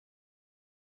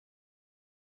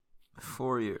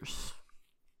4 years.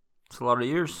 It's a lot of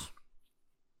years.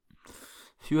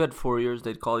 If you had 4 years,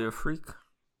 they'd call you a freak.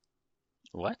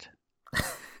 What?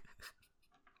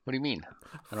 What do you mean?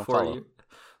 I don't Four follow.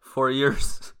 4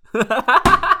 years.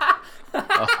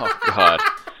 Oh, God.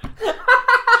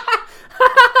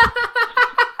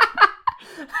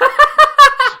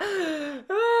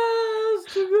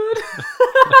 That's too good.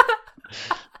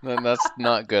 That's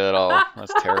not good at all.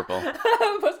 That's terrible.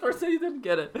 But first you didn't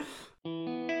get it.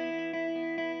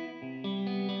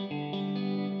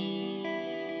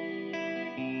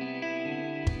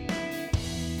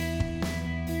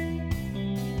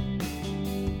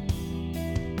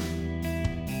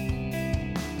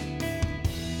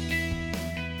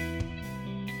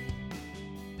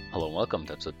 Hello and welcome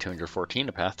to episode 214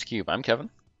 of Path to Cube. I'm Kevin.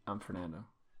 I'm Fernando.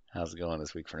 How's it going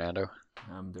this week, Fernando?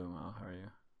 I'm doing well. How are you?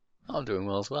 I'm doing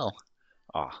well as well.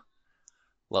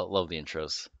 Love the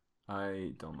intros.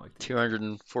 I don't like the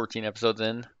 214 episodes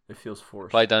in. It feels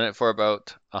forced. Probably done it for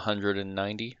about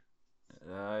 190.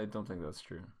 I don't think that's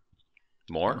true.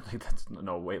 I More? don't think that's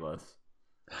no way less.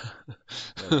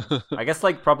 I guess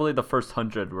like probably the first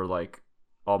 100 were like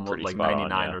almost Pretty like spot on,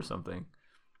 99 yeah. or something,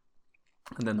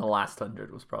 and then the last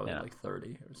 100 was probably Yeah. like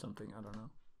 30 or something. I don't know.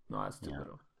 No, that's too Yeah.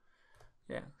 little.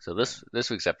 Yeah. So this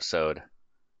week's episode,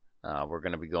 we're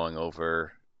going to be going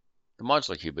over the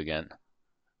modular cube again,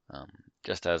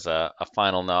 just as a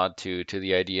final nod to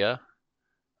the idea,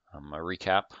 a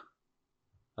recap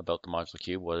about the modular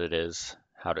cube, what it is,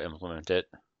 how to implement it,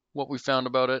 what we found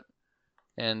about it,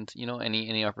 and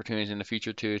any opportunities in the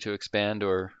future to expand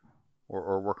or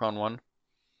work on one.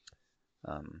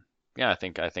 I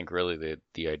think really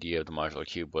the idea of the modular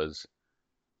cube was,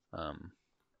 I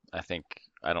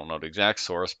don't know the exact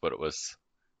source, but it was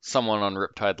someone on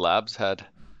Riptide Labs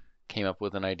came up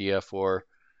with an idea for,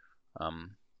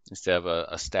 instead of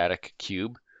a static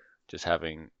cube, just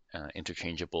having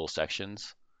interchangeable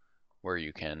sections where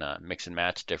you can mix and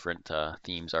match different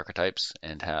themes, archetypes,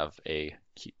 and have a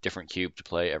different cube to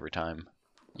play every time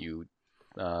you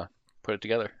put it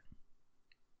together.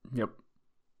 Yep.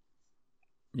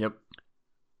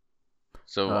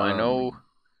 So I know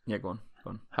Yeah, go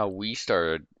on. how we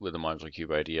started with the modular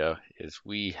cube idea is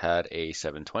we had a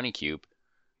 720 cube,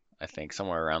 I think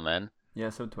somewhere around then. Yeah,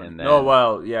 720. And No, then-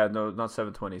 well, yeah, no, not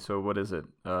 720. So what is it?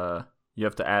 You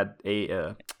have to add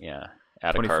a Yeah,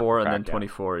 add a card 24 per and pack, then yeah.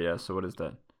 24. Yeah. So what is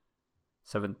that?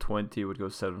 720 would go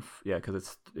 7. Yeah,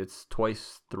 because it's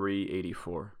twice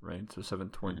 384, right? So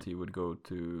 720 would go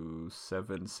to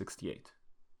 768,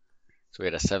 So we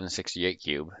had a 768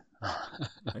 cube.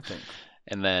 I think.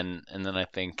 And then I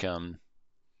think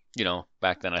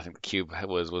back then I think the cube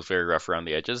was very rough around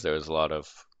the edges. There was a lot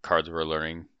of cards we were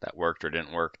learning that worked or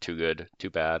didn't work, too good,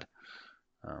 too bad.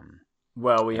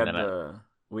 Well, we And had then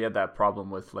we had that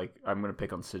problem with, like, I'm gonna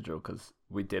pick on Sigil because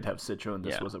we did have Sigil and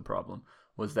this Yeah. was a problem.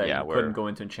 Was that Yeah, you couldn't go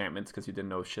into enchantments because you didn't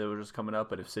know if Sigil was coming up,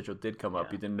 but if Sigil did come up,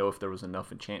 Yeah. you didn't know if there was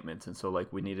enough enchantments, and so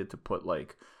like we needed to put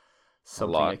like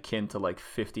something lot. akin to like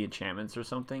 50 enchantments or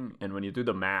something. And when you do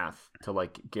the math to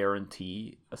like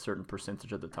guarantee a certain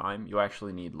percentage of the time, you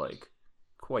actually need like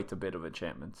quite a bit of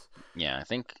enchantments. Yeah, I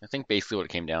think basically what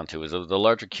it came down to is the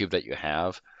larger cube that you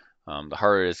have, the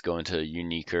harder it is to go into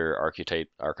uniquer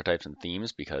archetypes and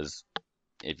themes, because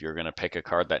if you're gonna pick a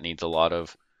card that needs a lot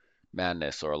of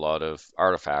madness or a lot of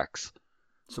artifacts,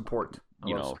 Support. A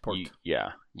lot of support.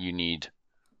 you need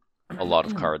a lot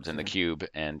of cards in the cube,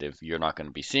 and if you're not going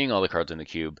to be seeing all the cards in the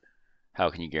cube, how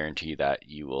can you guarantee that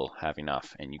you will have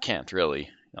enough? And you can't really.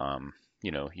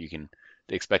 You can,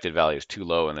 the expected value is too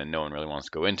low, and then no one really wants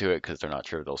to go into it because they're not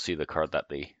sure they'll see the card that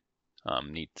they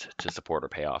need to support or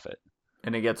pay off it.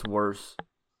 And it gets worse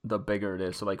the bigger it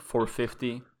is. So like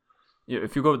 450,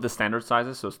 if you go with the standard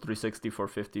sizes, so it's 360,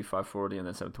 450, 540, and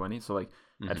then 720. So like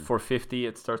at 450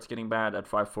 it starts getting bad, at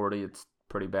 540 it's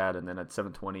pretty bad, and then at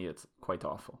 720 it's quite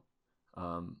awful.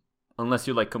 Unless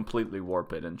you like completely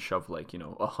warp it and shove like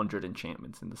 100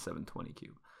 enchantments in the 720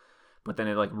 cube, but then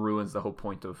it like ruins the whole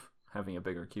point of having a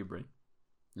bigger cube, right?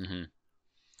 Mm-hmm.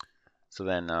 So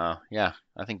then, I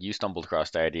think you stumbled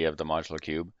across the idea of the modular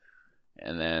cube,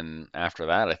 and then after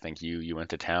that, I think you went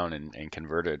to town and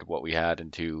converted what we had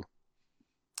into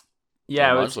a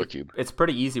modular cube. It's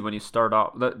pretty easy when you start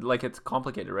off. Like, it's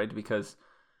complicated, right? Because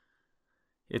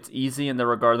it's easy in the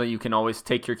regard that you can always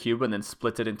take your cube and then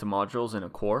split it into modules in a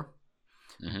core.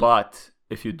 Mhm. But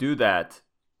if you do that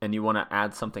and you want to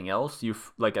add something else,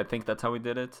 I think that's how we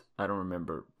did it. I don't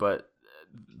remember, but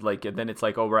like, and then it's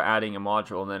like, oh, we're adding a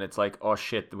module, and then it's like, oh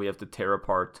shit, we have to tear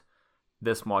apart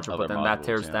this module, Other but then that modules,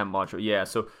 tears yeah. that module. Yeah,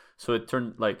 so it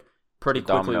turned like pretty It's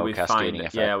a quickly domino we cascading find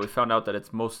effect. we found out that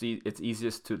it's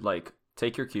easiest to like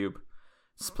take your cube,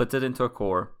 split it into a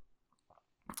core,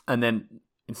 and then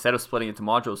instead of splitting it into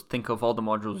modules, think of all the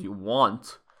modules you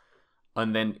want,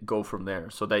 and then go from there,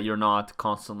 so that you're not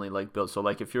constantly like build. So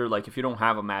like if you don't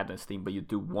have a Madness theme, but you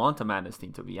do want a Madness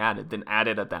theme to be added, then add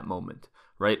it at that moment,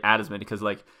 right? Add as many, because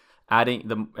like adding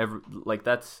them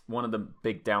that's one of the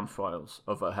big downfalls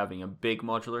of having a big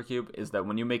modular cube, is that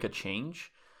when you make a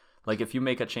change, like if you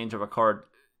make a change of a card,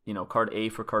 card A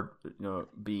for card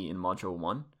B in module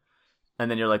 1, and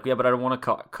then you're like, yeah, but I don't want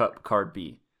to cut card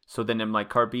B. So then I'm like,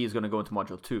 card B is going to go into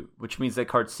module 2, which means that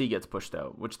card C gets pushed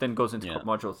out, which then goes into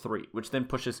module 3, which then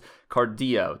pushes card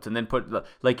D out, and then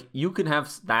you can have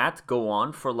that go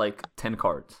on for like 10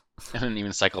 cards. And then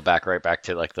even cycle right back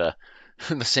to like the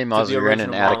same module you're in,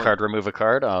 and add a card, remove a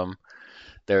card.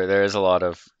 There is a lot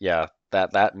of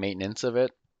that maintenance of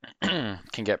it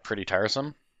can get pretty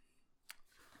tiresome.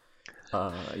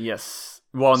 Yes.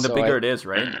 Well, and the bigger it is,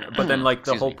 right? But then, like,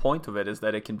 the whole point of it is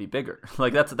that it can be bigger.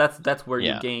 Like, that's where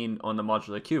you gain on the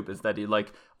modular cube, is that you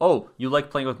like, you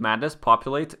like playing with Madness,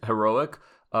 Populate, Heroic,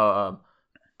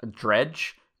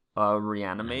 Dredge,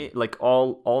 Reanimate, like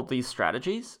all these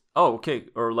strategies. Oh, okay.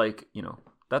 Or like,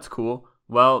 that's cool.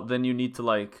 Well, then you need to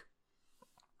like,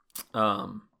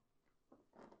 then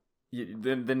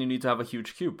you need to have a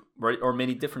huge cube, right? Or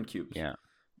many different cubes. Yeah.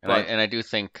 And I do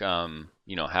think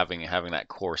having that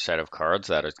core set of cards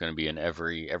that is going to be in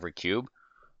every cube,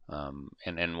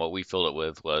 and what we filled it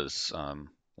with was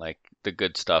like the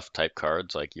good stuff type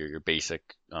cards, like your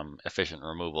basic efficient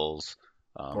removals,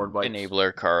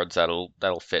 enabler cards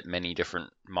that'll fit many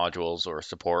different modules or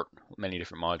support many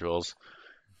different modules,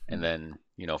 and then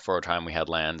for a time we had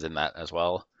lands in that as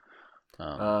well.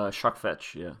 Shock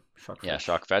Fetch.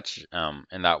 Shock Fetch.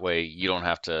 And that way you don't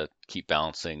have to keep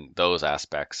balancing those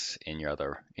aspects in your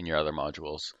other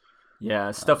modules.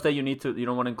 Yeah, stuff that you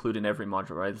don't want to include in every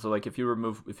module, right? So like if you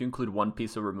include one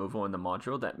piece of removal in the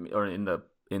module or in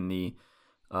the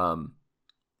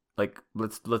like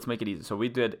let's make it easy. So we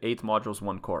did 8 modules,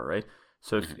 1 core, right?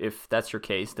 So if that's your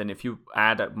case, then if you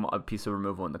add a piece of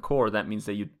removal in the core, that means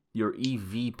that your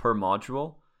EV per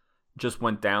module just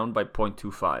went down by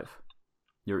 0.25.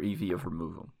 Your EV of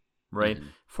removal, right?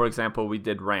 For example, we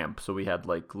did ramp, so we had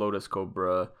like Lotus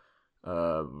Cobra,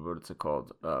 what's it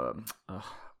called?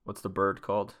 What's the bird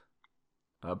called?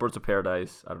 Birds of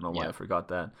Paradise. I don't know why I forgot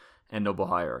that. And Noble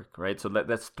Hierarch, right? So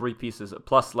that's 3 pieces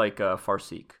plus like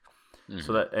Farseek.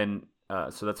 So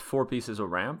that's 4 pieces of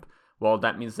ramp. Well,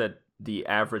 that means that the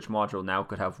average module now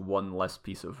could have 1 less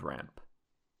piece of ramp.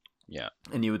 Yeah.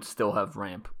 And you would still have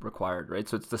ramp required, right?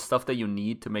 So it's the stuff that you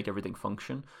need to make everything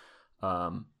function.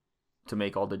 To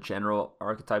make all the general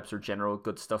archetypes or general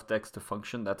good stuff decks to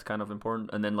function, that's kind of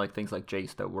important. And then like things like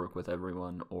Jace that work with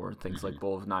everyone, or things like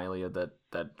Bowl of Nylea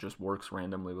that just works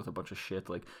randomly with a bunch of shit.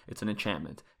 Like it's an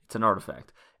enchantment, it's an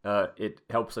artifact. It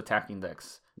helps attacking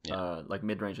decks, like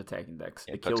mid-range attacking decks.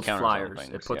 It kills flyers.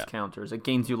 It puts counters. It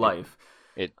gains you life.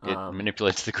 It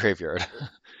manipulates the graveyard.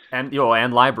 and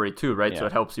and library too, right? So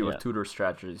it helps you with tutor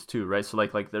strategies too, right? So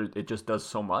like it just does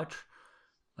so much.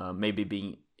 Maybe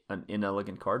being an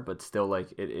inelegant card, but still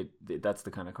like it that's the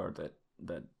kind of card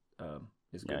that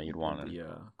is good. You'd want the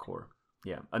core.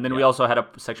 And then we also had a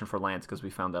section for lands, because we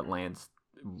found that lands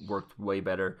worked way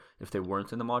better if they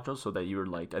weren't in the modules, so that you were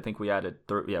like, I think we added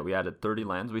 30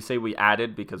 lands. We say we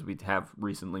added because we have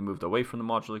recently moved away from the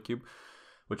modular cube,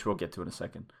 which we'll get to in a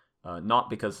second, not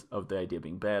because of the idea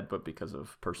being bad, but because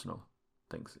of personal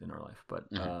things in our life. But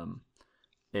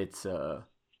it's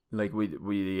like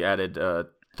we added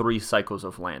 3 cycles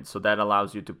of lands, so that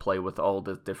allows you to play with all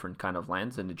the different kind of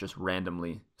lands, and it just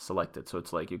randomly selected. So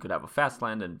it's like you could have a fast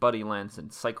land and buddy lands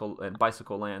and cycle and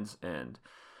bicycle lands and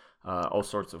all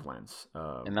sorts of lands.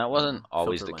 And that wasn't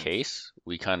always the case.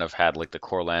 We kind of had like the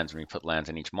core lands, and we put lands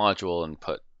in each module,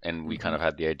 and we kind of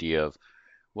had the idea of,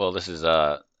 well, this is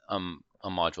a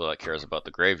module that cares about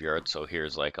the graveyard, so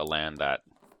here's like a land that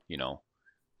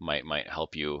might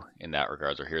help you in that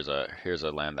regards, or here's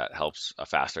a land that helps a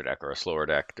faster deck or a slower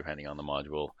deck depending on the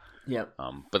module.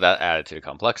 But that added to the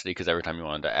complexity, because every time you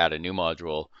wanted to add a new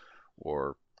module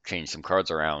or change some cards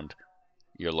around,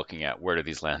 you're looking at, where do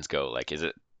these lands go? Like, is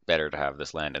it better to have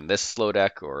this land in this slow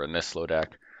deck or in this slow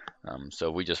deck?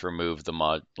 So we just removed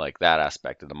like that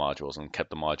aspect of the modules and kept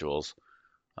the modules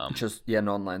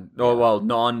non-land.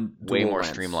 Non way more lands.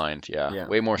 Streamlined.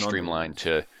 Way more streamlined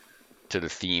to the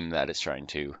theme that it's trying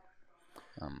to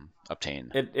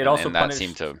obtain. It also that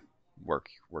seemed to work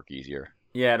easier.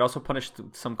 Yeah, it also punished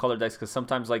some color decks because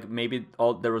sometimes like maybe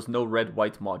there was no red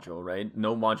white module, right?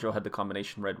 No module had the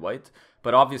combination red white,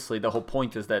 but obviously the whole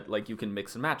point is that like you can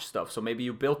mix and match stuff. So maybe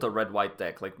you built a red white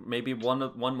deck, like maybe one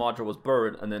module was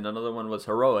burn and then another one was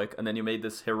heroic, and then you made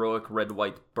this heroic red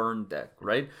white burn deck,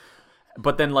 right?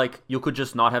 But then like you could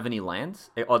just not have any lands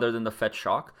other than the fetch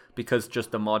shock because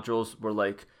just the modules were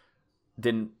like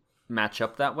didn't match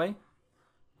up that way.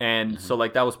 And so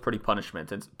like that was pretty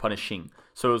punishing.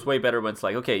 So it was way better when it's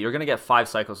like, okay, you're gonna get 5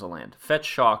 cycles of land, fetch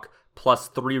shock plus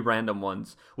 3 random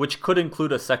ones, which could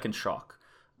include a second shock.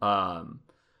 And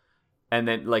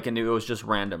then like, and it was just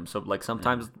random. So like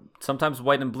sometimes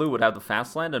white and blue would have the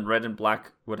fast land and red and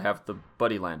black would have the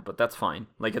buddy land, but that's fine.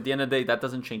 Like at the end of the day, that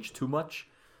doesn't change too much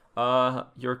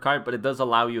your card, but it does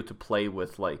allow you to play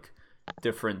with like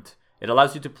different. It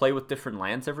allows you to play with different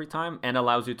lands every time and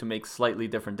allows you to make slightly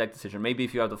different deck decision. Maybe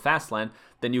if you have the fast land,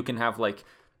 then you can have like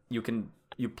you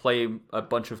play a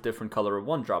bunch of different color of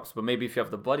 1-drops. But maybe if you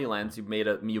have the buddy lands, you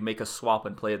make a swap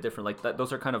and play a different like that.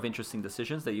 Those are kind of interesting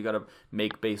decisions that you got to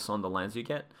make based on the lands you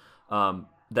get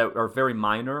that are very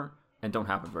minor and don't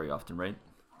happen very often, right?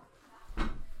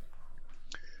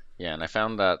 Yeah, and I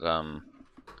found that one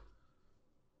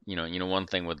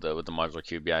thing with the modular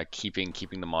cube, yeah, keeping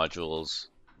the modules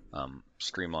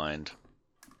streamlined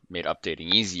made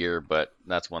updating easier, but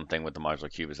that's one thing with the modular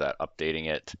cube is that updating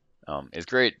it is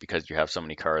great because you have so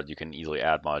many cards, you can easily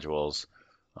add modules.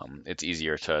 It's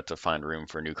easier to find room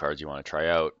for new cards you want to try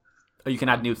out. You can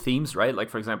add new themes, right? Like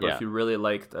for example, if you really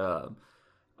liked, I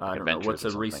don't know, what's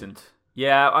a recent.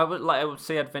 Yeah, I would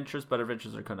say adventures, but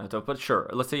adventures are kind of tough. But sure,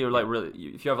 let's say you're like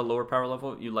if you have a lower power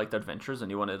level, you liked adventures and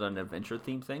you wanted an adventure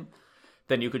theme thing,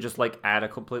 then you could just like add a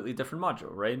completely different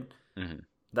module, right? Mm-hmm.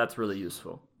 That's really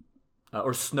useful.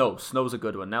 Or snow. Snow's a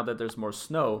good one. Now that there's more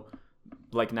snow,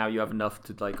 like now you have enough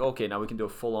to like, okay, now we can do a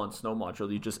full-on snow module.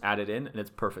 You just add it in and it's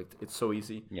perfect. It's so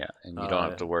easy. Yeah, and you don't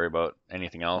have to worry about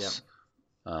anything else.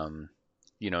 Yeah.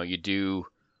 You do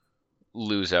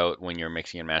lose out when you're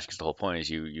mixing and matching because the whole point is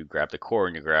you grab the core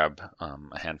and you grab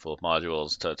a handful of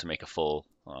modules to make a full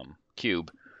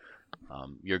cube.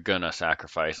 You're gonna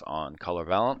sacrifice on color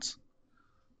balance.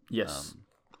 Yes.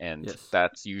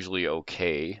 That's usually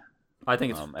okay. I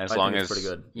think it's as long as pretty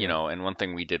good. You know. And one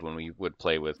thing we did when we would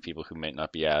play with people who might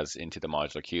not be as into the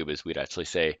modular cube is we'd actually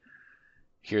say,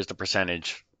 here's the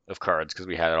percentage of cards because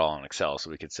we had it all in Excel,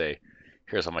 so we could say,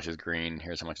 here's how much is green,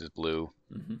 here's how much is blue.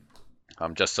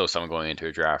 Mm-hmm. Just so someone going into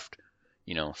a draft,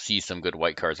 sees some good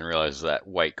white cards and realizes that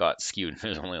white got skewed.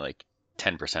 There's only like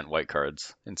 10% white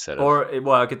cards instead of. Or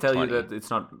I could tell 20. You that it's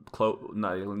not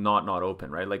not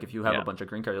open, right? Like if you have a bunch of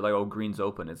green cards, you're like, oh, green's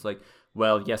open. It's like,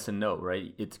 well, yes and no,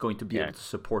 right? It's going to be able to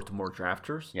support more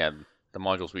drafters. Yeah, the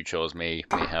modules we chose may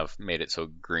have made it so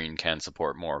green can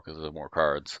support more because there's more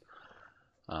cards.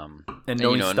 And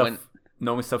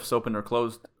knowing stuff's open or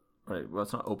closed, right? Well,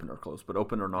 it's not open or closed, but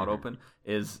open or not open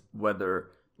is whether.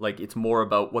 Like it's more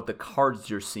about what the cards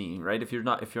you're seeing, right? If you're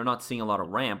not seeing a lot of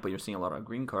ramp, but you're seeing a lot of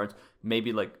green cards,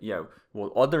 maybe like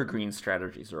other green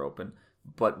strategies are open,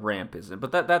 but ramp isn't.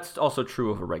 But that's also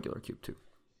true of a regular cube too.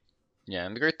 Yeah,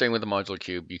 and the great thing with the modular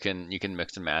cube, you can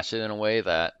mix and match it in a way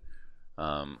that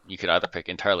you could either pick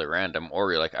entirely random,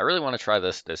 or you're like, I really want to try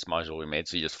this module we made,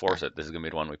 so you just force it. This is gonna be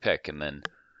the one we pick, and then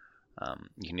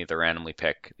you can either randomly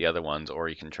pick the other ones, or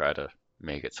you can try to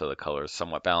make it so the color is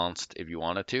somewhat balanced if you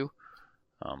wanted to.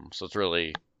 So it's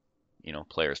really,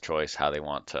 player's choice how they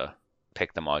want to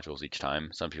pick the modules each time.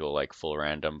 Some people like full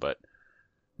random, but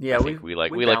I think we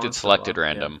liked it selected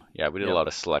random. Yeah, we did a lot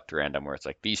of select random where it's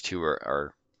like these two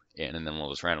are in, and then we'll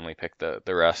just randomly pick the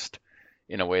rest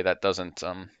in a way that doesn't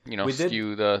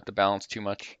skew the balance too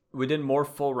much. We did more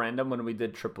full random when we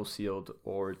did triple sealed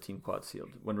or team quad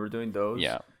sealed. When we're doing those,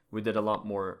 we did a lot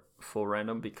more full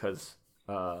random because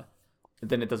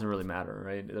then it doesn't really matter,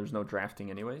 right? There's no drafting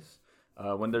anyways.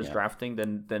 When there's drafting,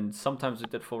 then sometimes we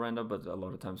did full random, but a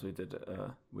lot of times we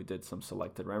did some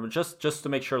selected random just to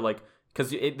make sure, like,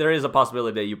 because there is a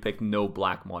possibility that you pick no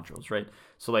black modules, right?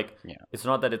 So like, it's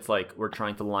not that it's like we're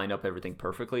trying to line up everything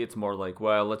perfectly. It's more like,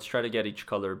 well, let's try to get each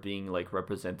color being like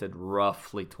represented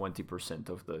roughly 20%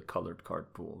 of the colored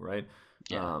card pool, right?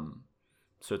 Yeah.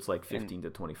 So it's like 15 to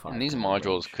 25. And these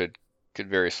modules could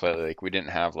vary slightly. Like we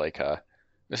didn't have like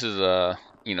this is a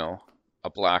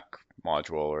black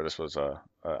module, or this was a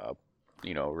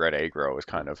red aggro is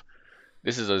kind of,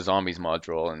 this is a zombies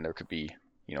module, and there could be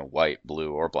white,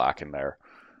 blue, or black in there,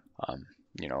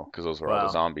 because those were all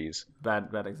the zombies. Bad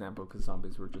example, because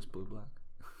zombies were just blue black.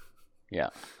 Yeah.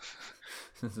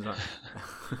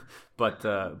 But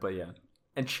yeah,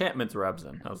 enchantments were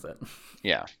Abzan. How's that?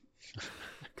 Yeah.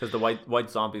 Because the white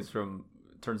zombies from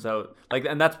turns out like,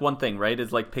 and that's one thing, right?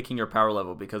 Is like picking your power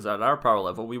level, because at our power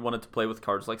level we wanted to play with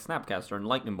cards like Snapcaster and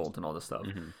Lightning Bolt and all this stuff,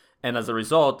 and as a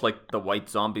result, like the white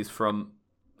zombies from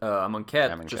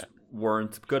Amonkhet just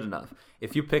weren't good enough.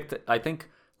 If you picked, I think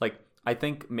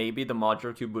maybe the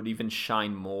modular cube would even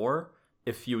shine more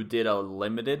if you did a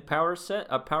limited power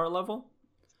level,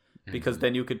 because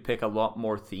then you could pick a lot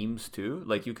more themes too.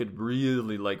 Like you could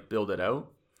really like build it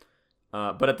out.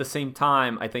 But at the same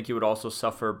time, I think you would also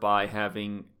suffer by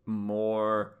having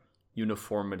more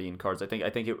uniformity in cards. I think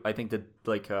that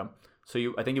like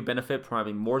I think you benefit from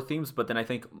having more themes, but then I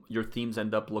think your themes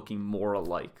end up looking more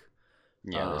alike.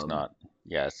 Yeah,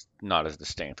 it's not as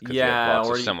distinct because you have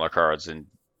lots of similar cards and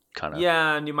kind of.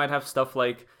 Yeah, and you might have stuff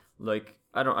like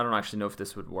I don't actually know if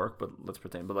this would work, but let's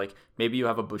pretend. But like maybe you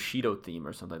have a Bushido theme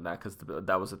or something like that, because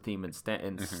that was a theme in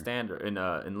standard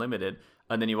in limited,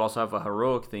 and then you also have a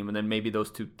heroic theme, and then maybe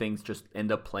those two things just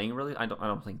end up playing really. I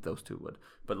don't think those two would,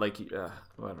 but like I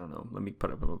don't know. Let me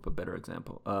put up a better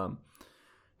example.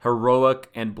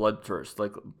 Heroic and Bloodthirst,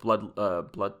 like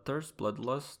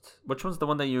Bloodlust. Which one's the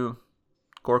one that you?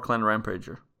 Gore Clan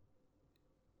Rampager.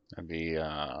 That'd be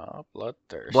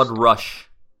Bloodthirst. Blood Rush.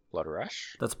 Blood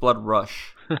Rush? That's Blood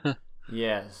Rush.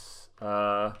 Yes.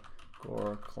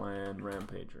 Gore Clan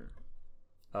Rampager.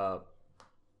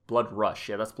 Blood Rush.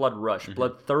 Yeah, that's Blood Rush.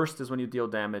 Bloodthirst is when you deal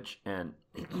damage and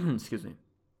excuse me.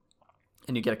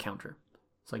 And you get a counter.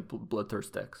 It's like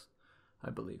Bloodthirst decks,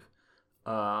 I believe.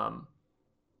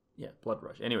 Yeah, Blood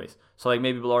Rush. Anyways, so like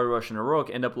maybe Blood Rush and Heroic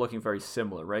end up looking very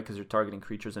similar, right? Because you're targeting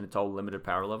creatures and it's all limited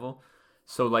power level.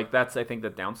 So like that's, I think,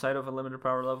 the downside of a limited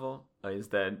power level is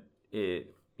that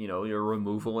it, your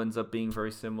removal ends up being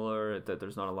very similar. That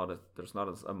there's not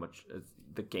as much.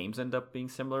 The games end up being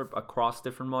similar across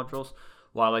different modules.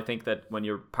 While I think that when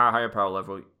you're higher power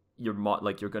level, you're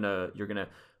gonna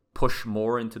push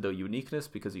more into the uniqueness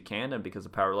because you can and because the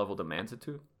power level demands it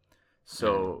to.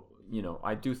 So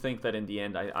I do think that in the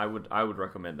end, I would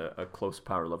recommend a close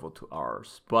power level to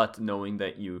ours, but knowing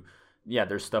that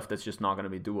there's stuff that's just not going to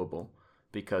be doable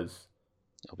because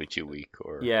it'll be too weak,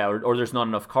 or there's not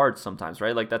enough cards sometimes,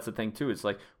 right? Like that's the thing too. It's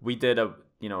like we did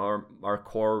our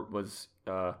core was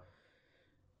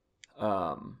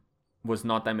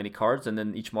not that many cards, and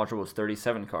then each module was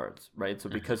 37 cards, right? So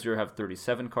because you have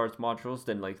 37 cards modules,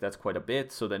 then like that's quite a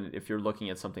bit. So then if you're looking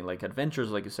at something like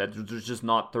adventures, like you said, there's just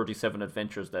not 37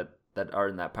 adventures that are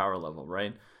in that power level,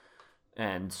 right?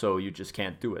 And so you just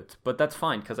can't do it. But that's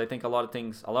fine, because I think a lot of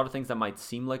things that might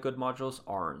seem like good modules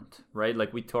aren't, right?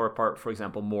 Like we tore apart, for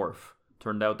example, Morph.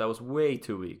 Turned out that was way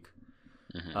too weak.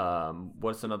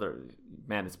 What's another?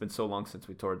 Man, it's been so long since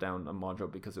we tore down a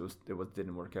module because it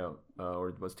didn't work out, or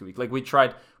it was too weak. Like we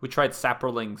tried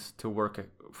Saprolings to work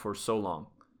for so long.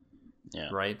 Yeah.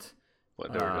 Right.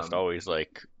 But they were just always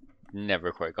like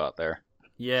never quite got there.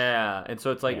 Yeah, and so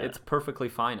it's like it's perfectly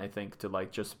fine, I think, to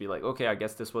like just be like, okay, I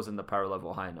guess this wasn't the power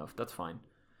level high enough. That's fine.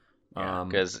 Yeah,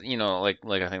 because like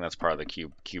I think that's part of the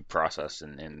cube process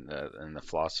in the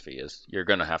philosophy is you're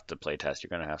gonna have to play test. You're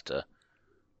gonna have to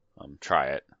try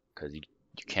it, because you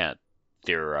can't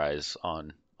theorize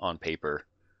on paper.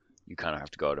 You kind of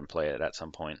have to go out and play it at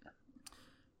some point.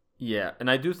 Yeah, and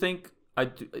I do think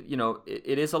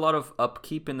it is a lot of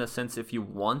upkeep in the sense if you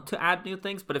want to add new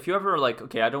things, but if you ever like,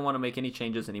 okay, I don't want to make any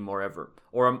changes anymore ever,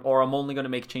 or I'm only going to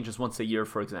make changes once a year,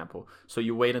 for example. So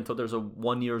you wait until there's a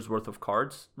 1 year's worth of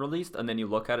cards released, and then you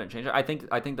look at it and change it. I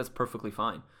think that's perfectly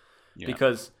fine,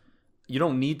 because you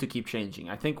don't need to keep changing.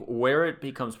 I think where it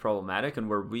becomes problematic and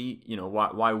where we,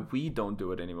 why we don't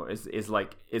do it anymore is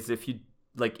if you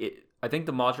like it. I think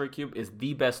the modular cube is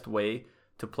the best way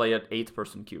to play an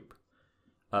 8-person cube.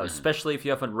 Especially if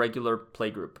you have a regular play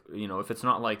group, if it's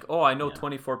not like, oh, I know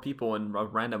 24 people and a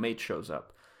random 8 shows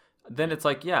up, then it's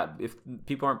like, if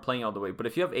people aren't playing all the way. But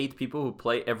if you have 8 people who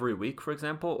play every week, for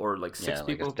example, or like 6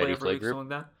 people who play every week, something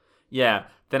like that,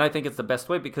 then I think it's the best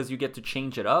way, because you get to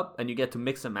change it up and you get to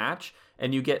mix and match,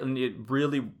 and it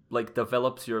really like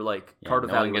develops your like card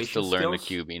evaluation skills. No one gets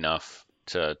to learn the cube enough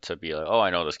to be like, oh,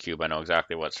 I know this cube, I know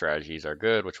exactly what strategies are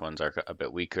good, which ones are a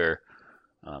bit weaker.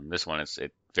 This one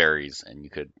it varies, and you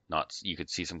could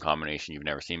see some combination you've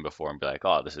never seen before and be like,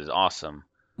 oh, this is awesome.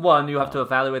 Well, and you have to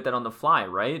evaluate that on the fly,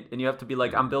 right? And you have to be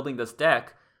like, I'm building this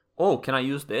deck. Oh, can I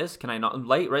use this? Can I not?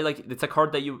 Right? Like it's a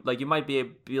card that you might be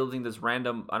building this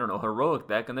random, I don't know, heroic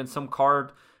deck, and then some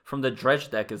card from the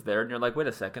dredge deck is there, and you're like, wait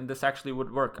a second, this actually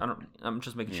would work. I'm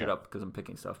just making shit up because I'm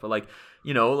picking stuff, but like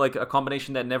like a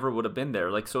combination that never would have been there.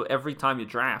 Like, so every time you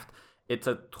draft, it's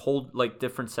a whole like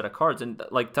different set of cards, and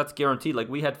like that's guaranteed. Like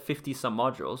we had 50 some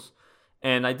modules,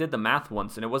 and I did the math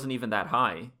once, and it wasn't even that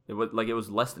high. It was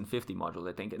less than 50 modules,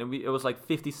 I think, and it was like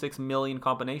 56 million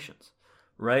combinations,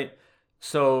 right?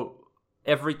 So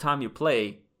every time you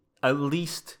play, at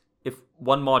least if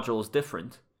one module is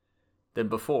different than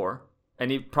before,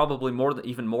 and probably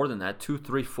even more than that, 2,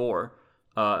 3, 4,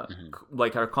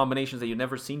 like are combinations that you've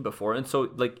never seen before, and so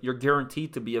like you're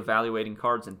guaranteed to be evaluating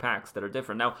cards in packs that are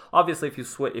different. Now, obviously,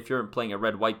 if you're playing a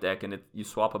red-white deck and you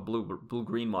swap a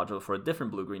blue-green module for a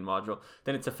different blue-green module,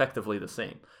 then it's effectively the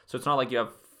same. So it's not like you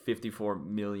have 54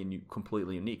 million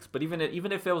completely uniques. But even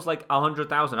if it was like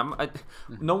 100,000,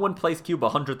 no one plays Cube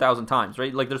 100,000 times,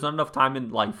 right? Like there's not enough time in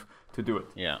life to do it.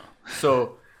 Yeah.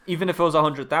 So even if it was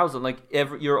 100,000, like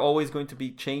you're always going to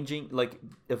be changing, like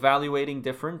evaluating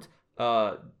different.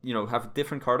 Have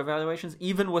different card evaluations,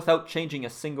 even without changing a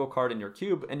single card in your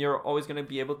cube, and you're always going to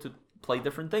be able to play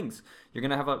different things. You're going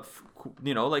to have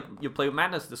like you play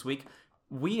Madness this week.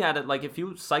 We had it like if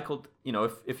you cycled,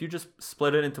 if you just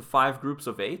split it into 5 groups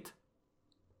of 8,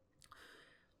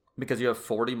 because you have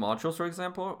 40 modules, for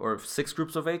example, or 6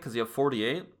 groups of 8 because you have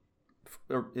 48,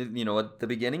 or, at the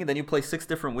beginning, and then you play 6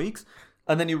 different weeks,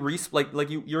 and then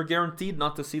you're guaranteed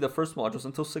not to see the first modules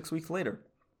until 6 weeks later.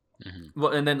 Mm-hmm.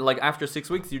 Well, and then like after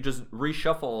 6 weeks, you just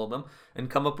reshuffle all of them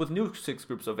and come up with new 6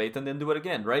 groups of 8, and then do it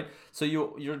again, right? So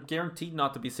you're guaranteed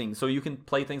not to be seeing. So you can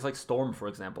play things like Storm, for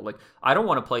example. Like I don't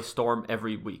want to play Storm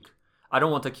every week. I don't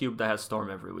want a cube that has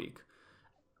Storm every week.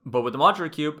 But with the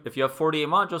modular cube, if you have 48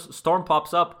 modules, Storm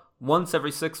pops up once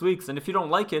every 6 weeks, and if you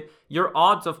don't like it, your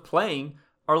odds of playing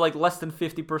are like less than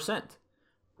 50%,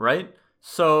 right?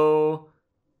 So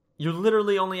you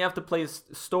literally only have to play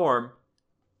Storm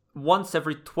once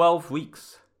every 12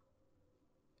 weeks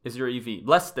is your EV.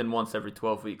 Less than once every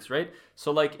 12 weeks, right?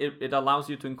 So like it allows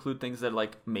you to include things that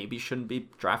like maybe shouldn't be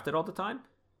drafted all the time.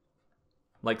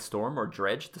 Like Storm or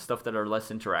Dredge, the stuff that are less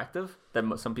interactive, that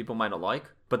some people might not like.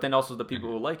 But then also the people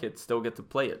who like it still get to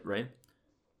play it, right?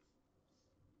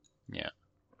 Yeah.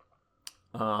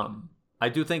 I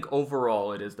do think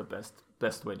overall it is the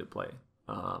best way to play.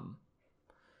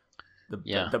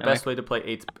 The best way to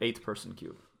play eight person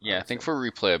cube. Yeah, I think for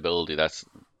replayability, that's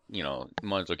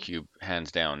modular cube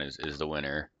hands down is the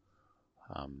winner.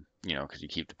 Because you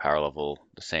keep the power level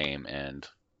the same, and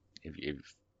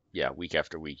if week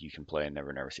after week you can play and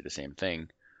never see the same thing.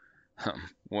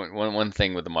 One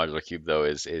thing with the modular cube though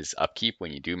is upkeep.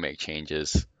 When you do make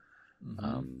changes,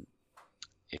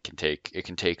 it can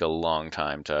take a long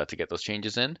time to get those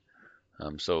changes in.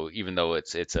 So even though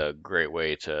it's a great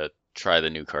way to try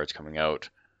the new cards coming out,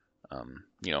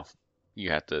 you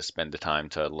have to spend the time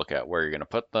to look at where you're going to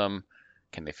put them.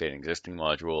 Can they fit in existing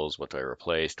modules? What do I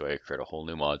replace? Do I create a whole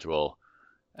new module?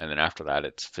 And then after that,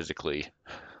 it's physically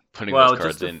putting those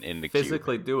cards in the cube.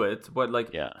 Physically do it. But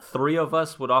 3 of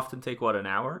us would often take an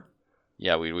hour?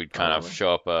 Yeah, we'd kind of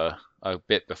show up a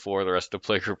bit before the rest of the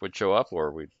playgroup would show up,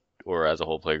 or as a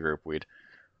whole playgroup,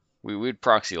 we'd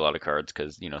proxy a lot of cards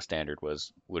because standard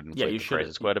would inflate the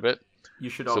prices quite a bit. You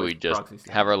should always we'd just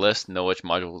have our list, know which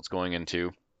module it's going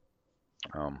into.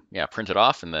 Print it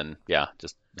off, and then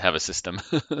just have a system.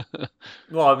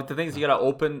 Well, the thing is, you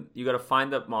gotta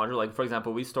find that module. Like for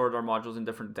example, we stored our modules in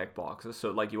different deck boxes.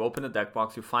 So like you open the deck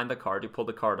box, you find the card, you pull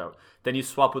the card out, then you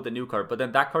swap with the new card. But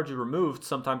then that card you removed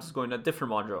sometimes is going to a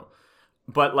different module.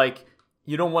 But like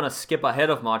you don't want to skip ahead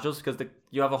of modules because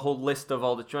you have a whole list of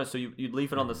all the choices. So you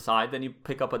leave it on the side, then you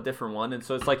pick up a different one, and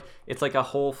so it's like a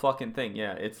whole fucking thing.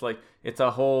 Yeah, it's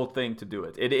a whole thing to do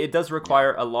it. It does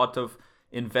require a lot of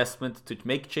investment to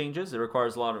make changes. It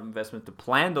requires a lot of investment to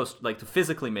plan those, like to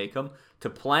physically make them, to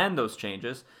plan those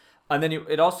changes, and then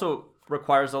it also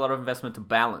requires a lot of investment to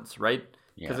balance, right?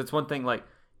 Because it's one thing like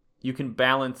you can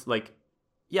balance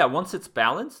once it's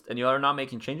balanced and you are not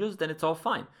making changes, then it's all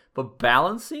fine. But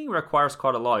balancing requires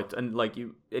quite a lot, and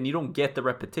you don't get the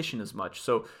repetition as much,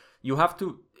 so you have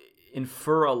to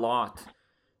infer a lot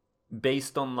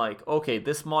based on okay,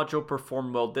 this module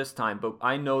performed well this time, but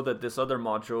I know that this other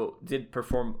module did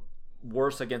perform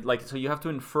worse again. So you have to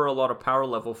infer a lot of power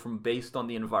level from based on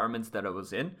the environments that it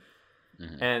was in,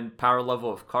 and power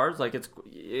level of cards.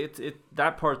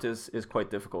 That part is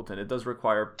quite difficult, and it does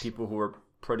require people who are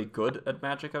pretty good at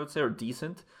Magic, I would say, or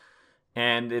decent.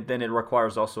 And then it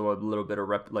requires also a little bit of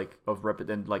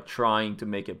trying to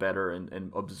make it better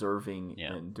and observing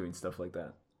and doing stuff like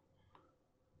that.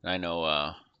 I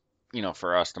know.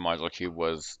 For us, the modular cube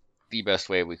was the best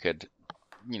way we could,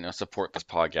 support this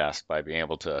podcast by being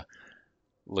able to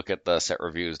look at the set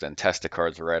reviews, then test the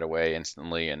cards right away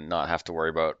instantly and not have to worry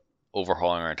about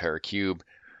overhauling our entire cube.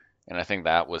 And I think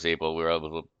we were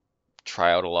able to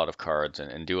try out a lot of cards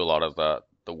and do a lot of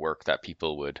the work that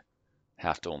people would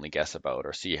have to only guess about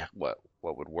or see what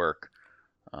would work.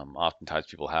 Oftentimes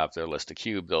people have their list of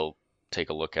cube. They'll take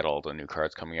a look at all the new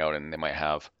cards coming out, and they might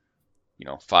have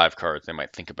 5 cards they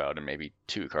might think about and maybe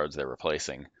 2 cards they're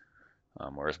replacing.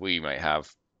 Whereas we might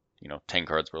have 10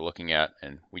 cards we're looking at,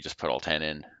 and we just put all 10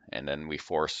 in, and then we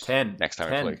force 10. next time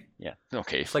 10. we play. Yeah,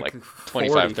 okay, It's like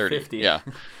 25, 40, 30. 50. Yeah,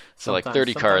 so like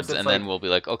 30 sometimes cards, it's and like then we'll be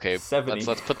like, okay, 70.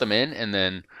 let's put them in, and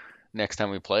then next time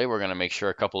we play, we're gonna make sure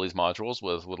a couple of these modules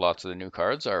with lots of the new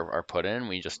cards are put in.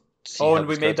 We just see Oh, how and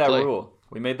we these made cards that play. rule.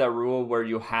 We made that rule where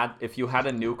if you had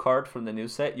a new card from the new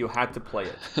set, you had to play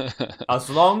it. As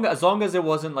long as it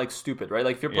wasn't like stupid, right?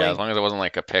 Like if you're Yeah, as playing, long as it wasn't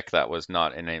like a pick that was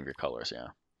not in any of your colors. Yeah.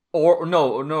 or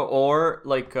no, or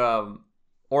like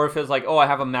or if it's like, oh, I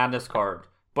have a madness card,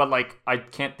 but like I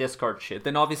can't discard shit,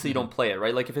 then obviously you don't play it,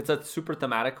 right? Like if it's a super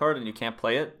thematic card and you can't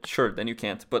play it, sure, then you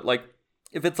can't. But like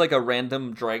if it's like a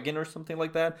random dragon or something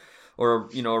like that, or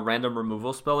a random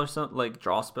removal spell or something, like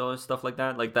draw spell or stuff like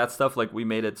that stuff, like we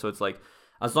made it so it's like,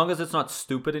 as long as it's not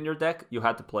stupid in your deck, you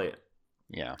had to play it.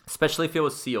 Yeah. Especially if it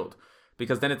was sealed,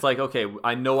 because then it's like, okay,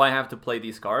 I know I have to play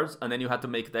these cards, and then you had to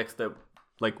make decks that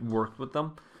like worked with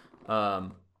them.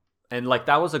 And like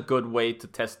that was a good way to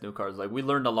test new cards. Like we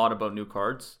learned a lot about new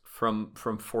cards from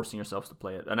forcing yourselves to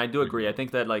play it. And I do agree. I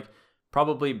think that like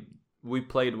probably we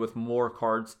played with more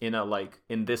cards in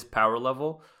this power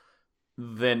level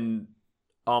than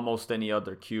almost any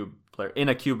other cube player in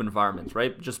a cube environment,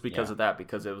 right? Just because of that,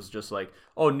 because it was just like,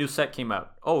 oh, new set came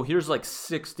out. Oh, here's like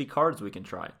 60 cards we can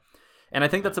try. And I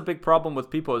think that's a big problem with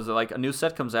people is that like a new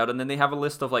set comes out and then they have a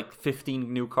list of like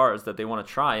 15 new cards that they want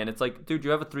to try. And it's like, dude,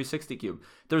 you have a 360 cube.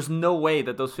 There's no way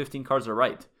that those 15 cards are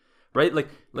right. Right?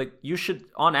 Like you should,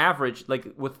 on average, like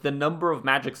with the number of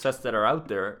Magic sets that are out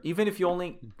there, even if you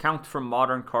only count from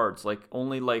modern cards, like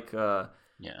only like what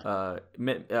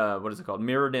is it called?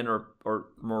 Mirrored in or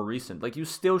more recent. Like you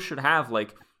still should have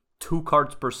like 2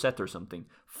 cards per set or something.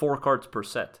 4 cards per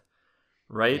set.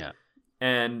 Right? Yeah.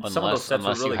 And some of those sets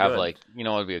are really you have good. like, it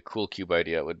would be a cool cube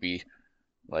idea. It would be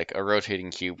like a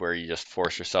rotating cube where you just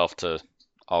force yourself to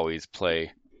always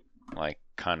play, like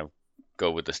kind of go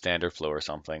with the standard flow or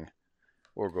something,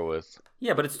 or go with.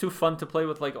 Yeah, but it's too fun to play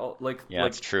with like all like. Yeah, like,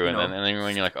 it's true. And then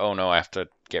when you're like, oh no, I have to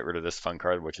get rid of this fun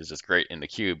card, which is just great in the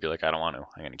cube. You're like, I don't want to.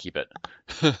 I'm gonna keep it.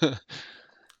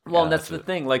 Well, and that's the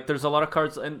thing. Like, there's a lot of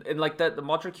cards, and like that. The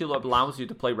Module Cube allows you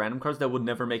to play random cards that would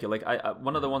never make it. Like, I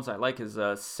one of the ones I like is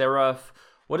Seraph.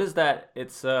 What is that?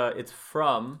 It's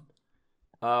from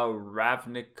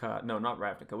Ravnica. No, not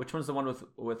Ravnica. Which one's the one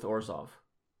with Orzhov?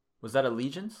 Was that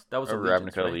Allegiance? That was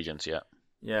Allegiance, Ravnica right? Allegiance, yeah.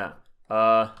 Yeah.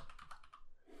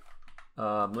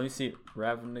 Let me see.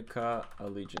 Ravnica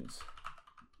Allegiance.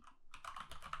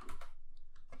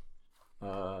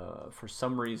 For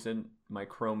some reason, my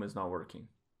Chrome is not working.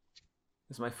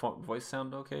 Is my voice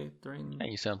sound okay during? Yeah,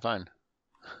 you sound fine.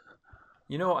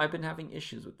 I've been having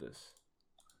issues with this,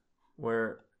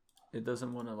 where it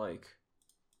doesn't want to like.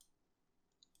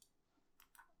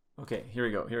 Okay, here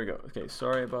we go. Okay,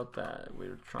 sorry about that.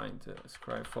 We're trying to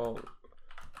Scryfall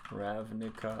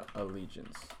Ravnica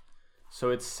Allegiance.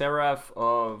 So it's Seraph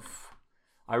of.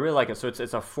 I really like it. So it's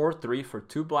a 4/3 for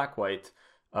 2 black white.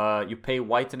 You pay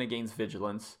white and it gains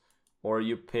Vigilance, or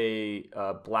you pay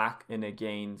black and it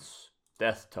gains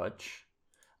Death Touch,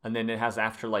 and then it has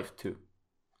Afterlife 2.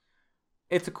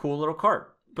 It's a cool little card,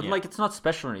 but like it's not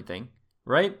special or anything,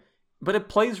 right? But it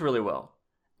plays really well.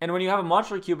 And when you have a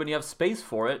modular cube and you have space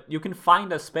for it, you can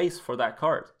find a space for that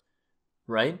card,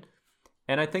 right?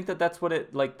 And I think that's what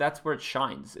it like. That's where it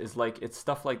shines. Is like it's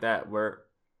stuff like that where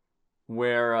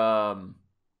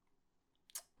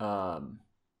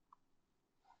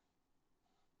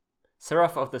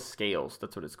Seraph of the Scales.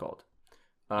 That's what it's called.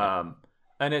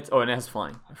 And it has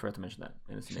flying. I forgot to mention that.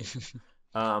 And it's amazing.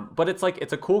 But it's like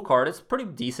it's a cool card. It's pretty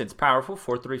decent. It's powerful.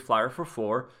 4/3 flyer for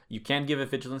 4. You can give it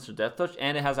Vigilance or Death Touch,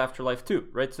 and it has Afterlife too,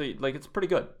 right? So like it's pretty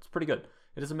good. It's pretty good.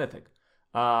 It is a mythic.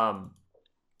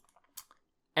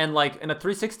 And like in a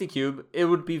 360 cube, it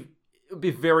would be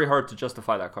very hard to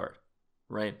justify that card,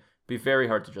 right? Be very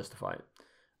hard to justify it.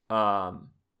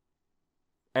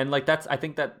 And like I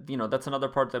think that that's another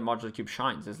part that Modular Cube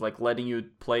shines, is like letting you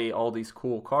play all these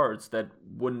cool cards that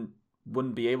wouldn't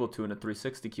be able to in a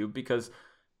 360 cube, because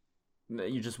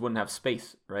you just wouldn't have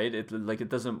space, right? It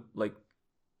doesn't like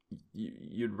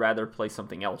you'd rather play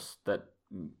something else that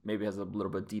maybe has a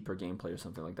little bit deeper gameplay or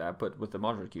something like that. But with the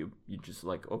Modular Cube, you just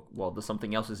like, oh well, the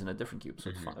something else is in a different cube, so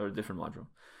it's fine, or a different module.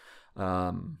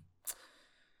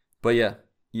 But yeah,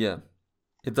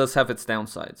 it does have its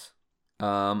downsides.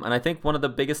 And I think one of the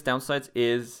biggest downsides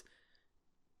is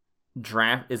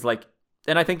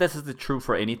and I think this is true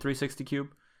for any 360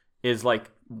 cube, is like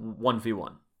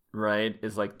 1v1, right?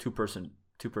 Is like two person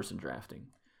drafting.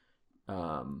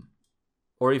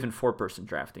 or even 4-person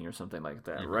drafting or something like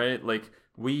that, right? Like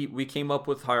we came up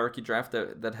with hierarchy draft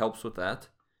that helps with that,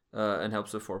 and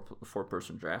helps with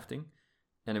 4-person drafting,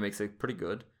 and it makes it pretty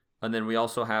good. And then we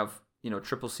also have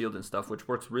triple sealed and stuff, which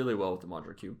works really well with the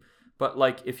modular cube. But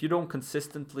like if you don't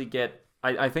consistently get,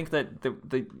 I think that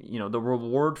the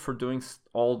reward for doing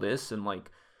all this and like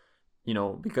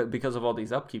because of all these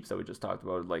upkeeps that we just talked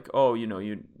about, like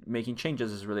you making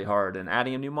changes is really hard, and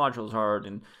adding a new module is hard,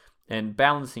 and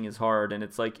balancing is hard, and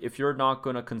it's like if you're not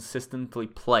going to consistently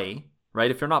play, right?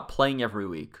 If you're not playing every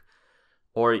week,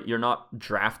 or you're not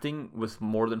drafting with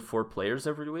more than 4 players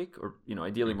every week, or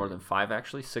ideally more than 5,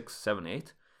 actually 6, 7,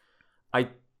 8, I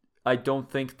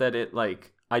don't think that it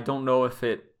like I don't know if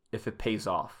it pays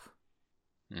off.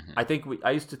 I think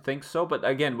I used to think so, but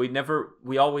again,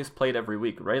 we always played every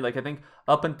week, right? Like I think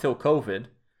up until COVID,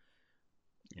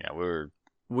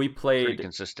 we played pretty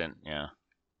consistent. Yeah,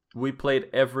 we played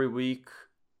every week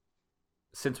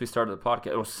since we started the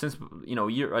podcast, or since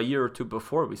a year or two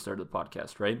before we started the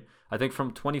podcast, right? I think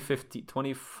from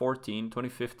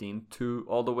 2015 to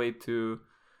all the way to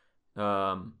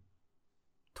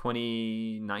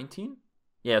 2019.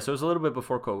 Yeah, so it was a little bit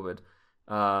before COVID.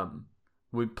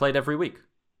 We played every week.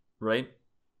 Right.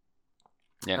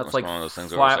 Yeah, that's one of those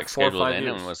things where it was like scheduled in,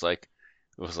 and it was like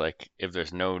if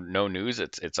there's no news,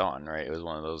 it's on, right? It was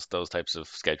one of those types of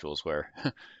schedules where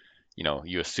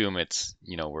you assume it's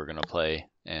we're gonna play,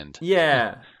 and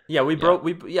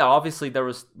obviously there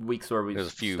was weeks where we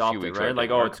stopped weeks it, right?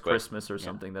 Like work, it's Christmas or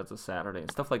something, that's a Saturday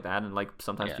and stuff like that, and like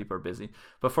sometimes people are busy,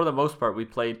 but for the most part we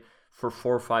played for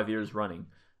 4 or 5 years running,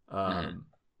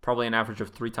 probably an average of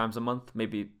 3 times a month,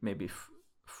 maybe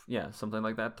something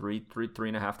like that,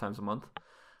 3.5 times a month,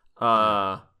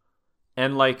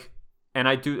 and I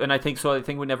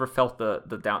think we never felt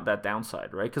that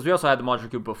downside, right? Because we also had the modular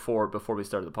cube before we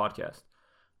started the podcast,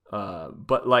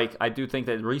 but like I do think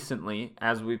that recently,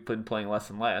 as we've been playing less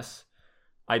and less,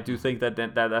 I do think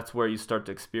that's where you start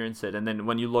to experience it, and then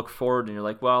when you look forward and you're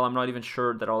like, well, I'm not even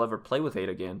sure that I'll ever play with 8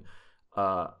 again,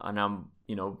 and I'm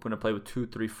going to play with 2,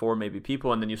 3, 4 maybe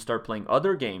people, and then you start playing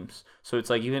other games. So it's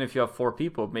like even if you have 4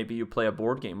 people, maybe you play a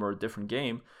board game or a different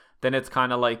game, then it's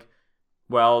kind of like,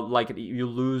 well, like you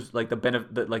lose like the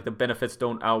benefits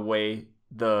don't outweigh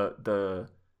the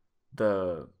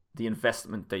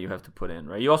investment that you have to put in,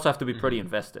 right? You also have to be pretty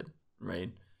invested,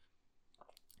 right?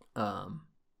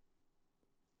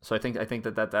 So I think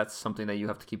that's something that you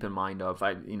have to keep in mind of.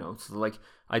 I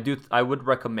would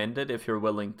recommend it if you're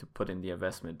willing to put in the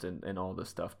investment and all this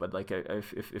stuff. But like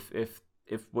if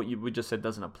what we just said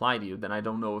doesn't apply to you, then I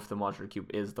don't know if the modular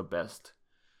cube is the best.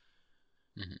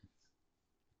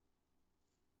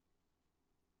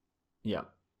 Yeah.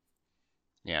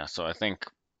 Yeah. So I think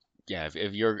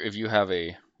if you have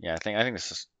I think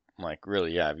this is like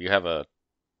really if you have a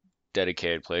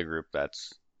dedicated play group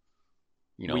that's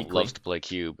weekly. Loves to play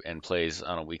cube and plays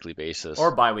on a weekly basis,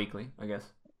 or bi-weekly, I guess,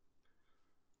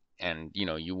 and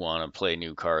you want to play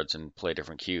new cards and play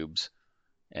different cubes,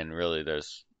 and really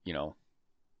there's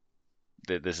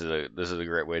this is a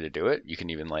great way to do it. You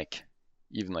can even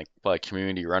play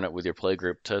community, run it with your play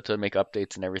group to make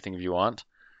updates and everything if you want.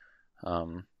 I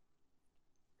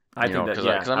think that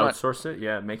outsource it.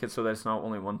 Yeah, make it so that it's not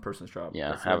only one person's job.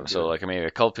 Yeah, maybe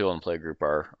a couple people in play group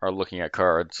are looking at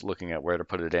cards, looking at where to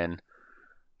put it in.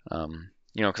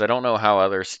 Because I don't know how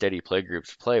other steady play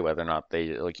groups play, whether or not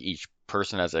they like each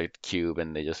person has a cube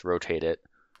and they just rotate it.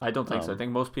 I don't think so. I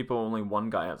think most people, only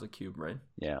one guy has a cube, right?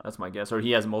 Yeah, that's my guess. Or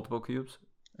he has multiple cubes.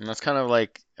 And that's kind of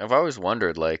like, I've always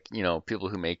wondered, like, people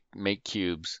who make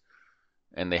cubes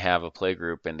and they have a play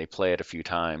group and they play it a few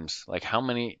times, like how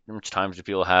much times do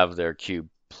people have their cube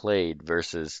played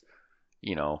versus,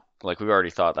 like we've already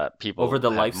thought that people over the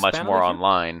have lifespan much more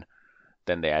online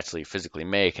than they actually physically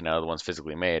make, and other ones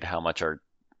physically made, how much are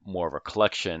more of a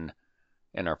collection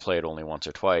and are played only once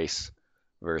or twice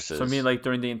versus... So I mean like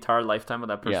during the entire lifetime of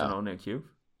that person owning a cube?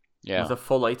 Yeah. With a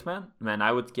full 8 man,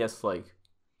 I would guess like...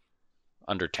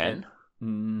 Under 10?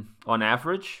 On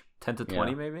average, 10 to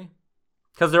 20 maybe?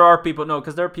 Because there are people who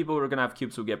are going to have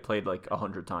cubes who get played like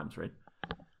 100 times, right?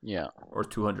 Yeah. Or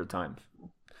 200 times.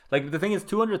 Like the thing is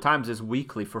 200 times is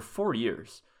weekly for 4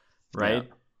 years, right? Yeah.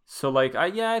 So like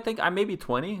I think I maybe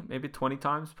 20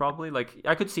 times probably. Like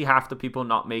I could see half the people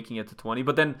not making it to 20,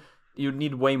 but then you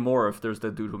need way more if there's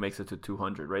the dude who makes it to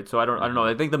 200, right? So I don't know.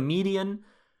 I think the median,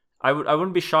 I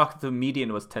wouldn't be shocked if the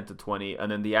median was 10 to 20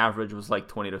 and then the average was like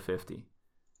 20 to 50.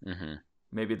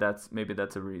 Maybe that's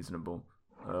a reasonable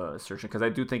assertion, because I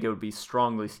do think it would be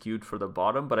strongly skewed for the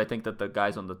bottom, but I think that the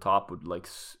guys on the top would like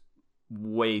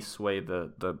way sway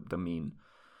the mean.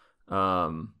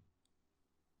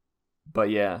 But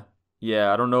yeah,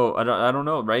 Yeah, I don't know. I don't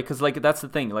know, right? Because like that's the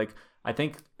thing. Like I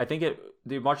think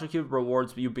the Modular Cube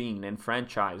rewards you being in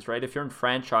franchise, right? If you're in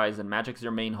franchise and Magic's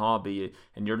your main hobby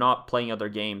and you're not playing other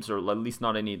games or at least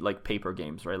not any like paper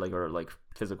games, right? Like or like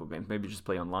physical games, maybe just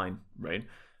play online, right?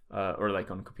 Or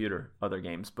like on computer, other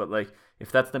games. But like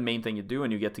if that's the main thing you do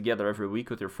and you get together every week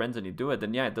with your friends and you do it,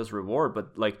 then yeah, it does reward.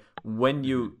 But like when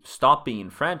you stop being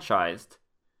franchised,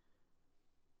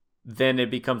 then it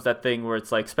becomes that thing where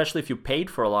it's like, especially if you paid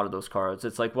for a lot of those cards,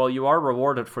 it's like, well, you are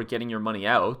rewarded for getting your money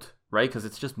out, right? Because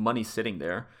it's just money sitting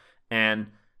there. And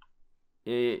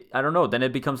I don't know. Then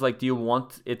it becomes like, do you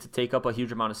want it to take up a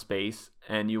huge amount of space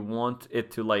and you want it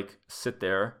to like sit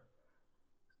there?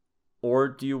 Or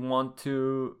do you want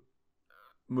to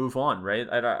move on, right?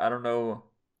 I don't know.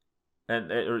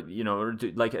 And or, you know, or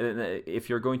do, like if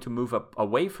you're going to move up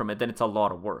away from it, then it's a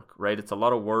lot of work, right? It's a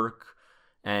lot of work,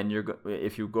 and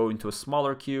if you go into a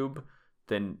smaller cube,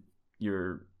 then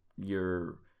you're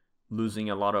losing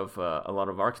a lot of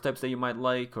archetypes that you might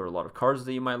like, or a lot of cards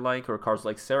that you might like, or cards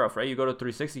like Seraph, right? You go to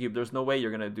 360 cube, there's no way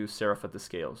you're gonna do Seraph at the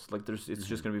scales. Like it's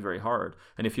just gonna be very hard.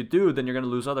 And if you do, then you're gonna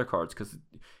lose other cards because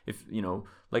if you know,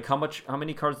 like how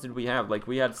many cards did we have? Like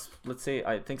we had, let's say,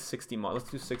 I think 60 let's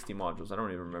do 60 modules. I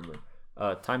don't even remember.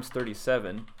 Times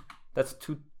 37, that's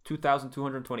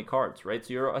 2,220 cards, right?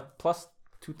 So you're at plus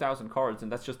 2,000 cards,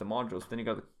 and that's just the modules. Then you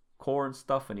got the core and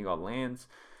stuff, and you got lands.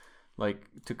 Like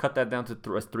to cut that down to a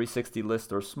 360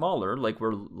 list or smaller, like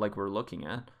we're looking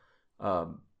at,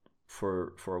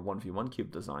 for a 1v1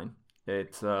 cube design,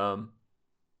 it's I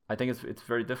think it's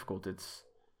very difficult.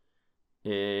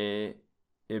 It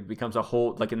becomes a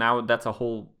whole, like now that's a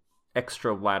whole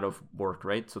extra wad of work,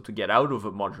 right? So to get out of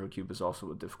a modular cube is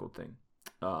also a difficult thing.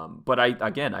 But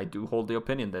I do hold the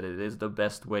opinion that it is the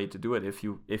best way to do it. If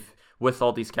with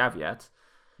all these caveats,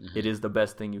 it is the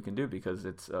best thing you can do because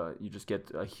it's you just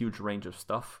get a huge range of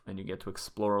stuff and you get to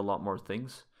explore a lot more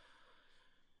things.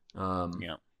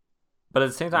 Yeah. But at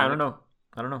the same time, I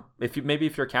don't know. If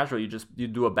you're casual, you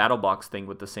do a battle box thing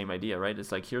with the same idea, right?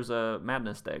 It's like here's a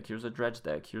madness deck, here's a dredge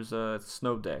deck, here's a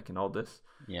snow deck, and all this.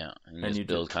 Yeah, and you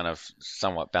build kind of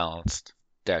somewhat balanced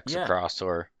decks across,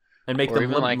 and make or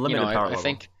them even like limited power I level.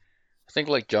 think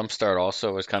like Jumpstart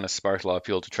also has kind of sparked a lot of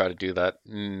people to try to do that,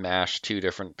 mash two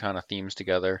different kind of themes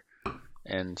together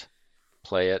and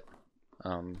play it.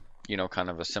 Kind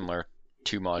of a similar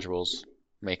two modules,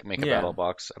 make a battle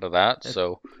box out of that.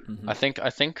 So I think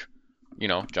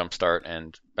Jumpstart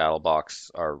and Battle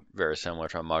Box are very similar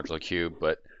to a modular cube,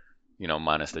 but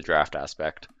minus the draft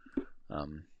aspect,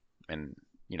 and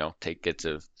take it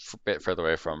a bit further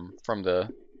away from the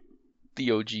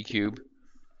OG cube.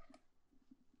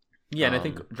 Yeah, and I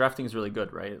think drafting is really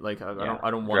good, right? Like I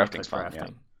don't want to cut drafting.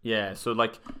 Fun, yeah, so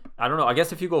like I don't know. I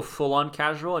guess if you go full on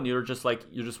casual and you're just like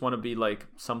you just want to be like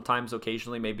sometimes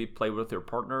occasionally maybe play with your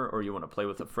partner or you want to play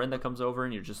with a friend that comes over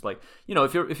and you're just like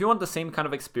if you want the same kind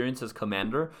of experience as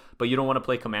Commander but you don't want to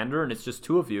play Commander and it's just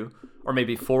two of you or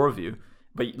maybe four of you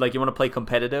but like you want to play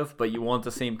competitive but you want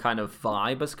the same kind of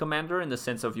vibe as Commander in the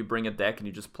sense of you bring a deck and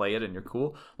you just play it and you're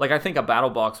cool. Like I think a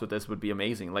battle box with this would be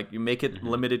amazing. Like you make it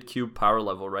limited cube power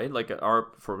level, right? Like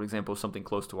for example, something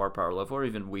close to our power level or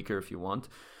even weaker if you want.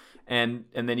 And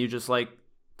then you just like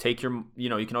take your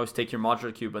you can always take your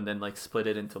modular cube and then like split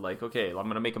it into like, okay, I'm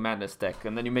gonna make a madness deck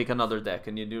and then you make another deck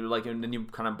and you do like and then you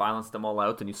kind of balance them all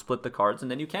out and you split the cards and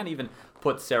then you can't even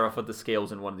put Seraph of the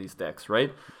Scales in one of these decks,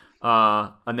 right?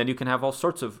 And then you can have all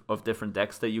sorts of different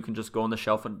decks that you can just go on the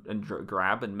shelf and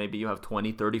grab, and maybe you have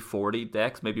 20, 30, 40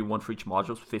 decks, maybe one for each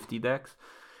module, 50 decks,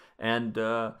 and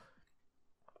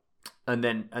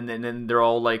then they're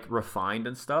all like refined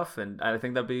and stuff, and I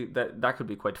think that could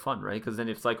be quite fun, right? Because then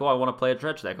it's like, oh, I want to play a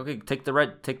dredge deck. Okay, take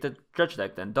the dredge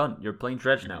deck. Then done. You're playing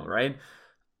dredge now, right?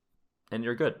 And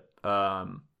you're good. I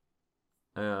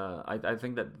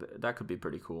think that could be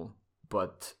pretty cool.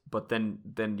 But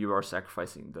then you are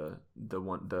sacrificing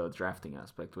the drafting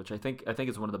aspect, which I think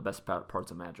is one of the best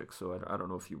parts of Magic. So I don't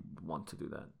know if you want to do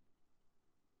that.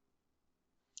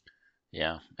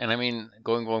 Yeah, and I mean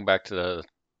going back to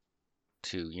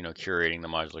curating the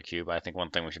modular cube, I think one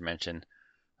thing we should mention,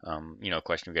 a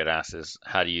question we get asked is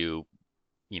how do you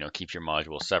keep your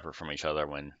modules separate from each other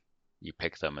when you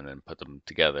pick them and then put them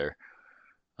together.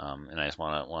 And I just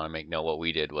want to make note what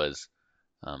we did was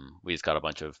we just got a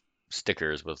bunch of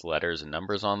stickers with letters and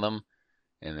numbers on them,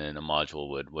 and then a module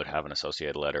would have an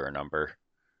associated letter or number.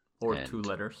 Or 2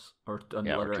 letters, or a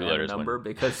letter and a number,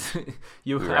 because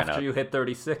after you hit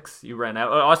 36, you ran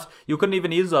out. You couldn't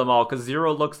even use them all because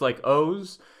 0 looks like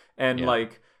O's, and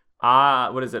like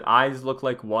what is it? I's look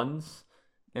like 1s,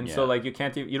 and so like you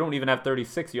don't even have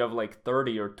 36. You have like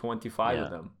 30 or 25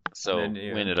 of them. and So then we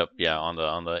you ended up, yeah, on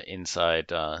the inside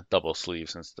double sleeve,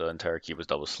 since the entire cube was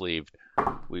double sleeved,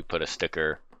 we put a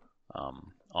sticker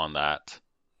on that,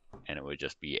 and it would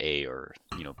just be A or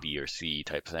B or C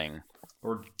type thing.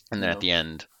 or And you then at know the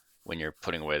end, when you're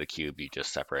putting away the cube, you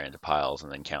just separate into piles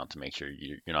and then count to make sure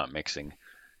you're not mixing.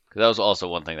 Because that was also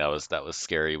one thing that was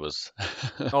scary was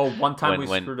oh, one time we when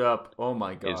screwed up. Oh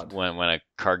my is god. when a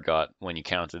card got when you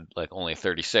counted like only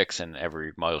 36 and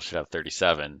every module should have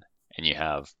 37 and you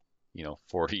have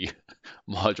 40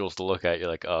 modules to look at. You're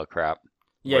like, oh crap,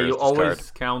 Yeah, where you is this card?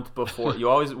 always count before. We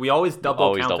always You double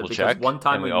always counted double because check, one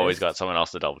time and we we always got missed. someone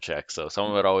else to double check. So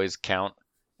someone would always count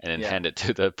and then Yeah. hand it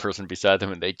to the person beside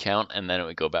them, and they'd count, and then it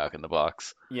would go back in the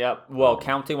box. Yeah, well, Um,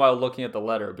 counting while looking at the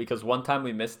letter because one time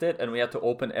we missed it and we had to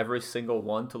open every single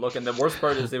one to look. And the worst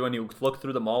part is that when you look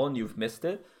through them all and you've missed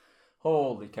it,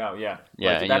 holy cow, yeah, yeah,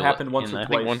 like that happened once and or I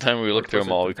think one twice, time we or looked through twice them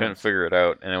or all, three we couldn't times. figure it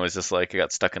out, and it was just like it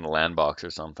got stuck in the land box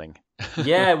or something.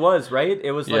 Yeah, it was right.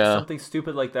 It was like Yeah, something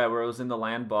stupid like that where it was in the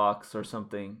land box or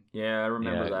something. Yeah, I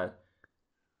remember yeah. that.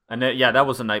 And then, yeah, that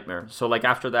was a nightmare. So like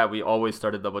after that, we always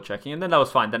started double checking, and then that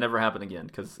was fine. That never happened again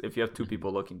because if you have two Hmm.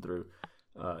 people looking through,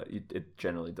 it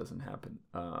generally doesn't happen.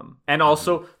 And Hmm.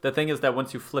 also the thing is that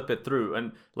once you flip it through,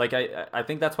 and like I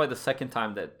think that's why the second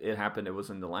time that it happened, it was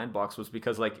in the land box was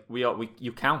because like we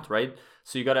you count right.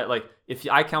 So you gotta like if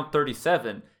I count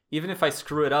 37, even if I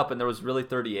screw it up and there was really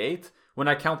 38. When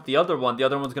I count the other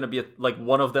one's gonna be like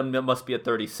one of them must be at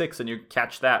 36, and you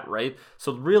catch that right.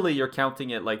 So really, you're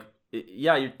counting it like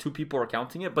yeah, you two people are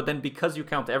counting it, but then because you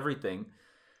count everything,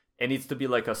 it needs to be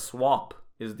like a swap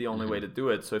is the only way Hmm. to do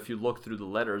it. So if you look through the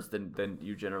letters, then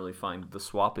you generally find the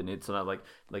swap in it. So not like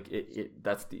it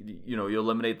that's the you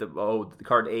eliminate the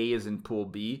card A is in pool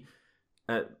B,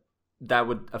 uh, that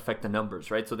would affect the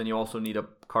numbers, right? So then you also need a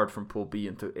card from pool B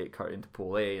into a card into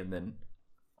pool A, and then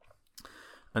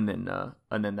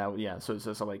that yeah, so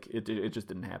like it just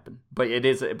didn't happen, but it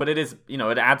is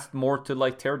it adds more to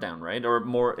like teardown, right? Or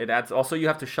more, it adds also, you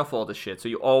have to shuffle all the shit, so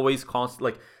you always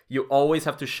you always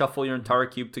have to shuffle your entire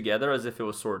cube together as if it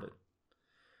was sorted,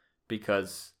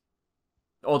 because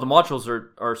all the modules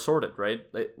are sorted, right?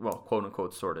 Well, quote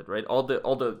unquote sorted, right? All the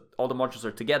modules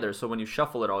are together, so when you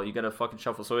shuffle it all, you gotta fucking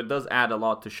shuffle. So it does add a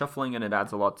lot to shuffling, and it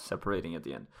adds a lot to separating at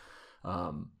the end.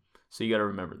 So you gotta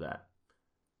remember that.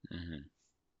 Hmm.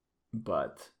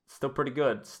 But still pretty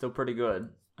good. Still pretty good.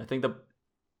 I think the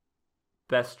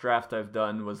best draft I've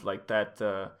done was like that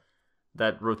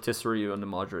rotisserie on the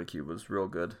modular cube was real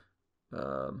good.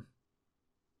 Um,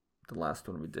 the last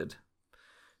one we did,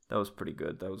 that was pretty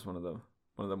good. That was one of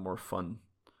the more fun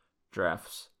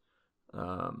drafts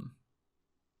um,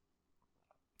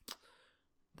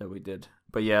 that we did.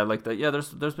 But yeah, like that. Yeah,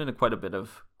 there's been quite a bit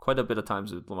of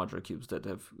times with modular cubes that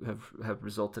have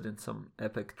resulted in some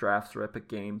epic drafts or epic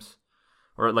games,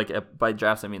 or like by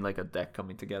drafts I mean like a deck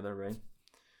coming together, right?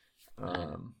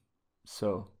 Hmm.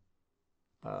 So,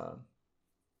 uh,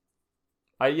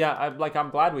 I'm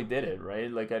glad we did it,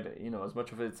 right? Like as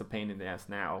much of it's a pain in the ass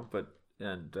now, but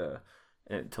and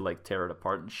to like tear it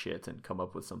apart and shit and come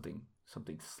up with something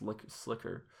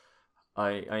slicker.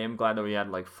 I am glad that we had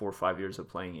like 4 or 5 years of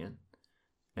playing it,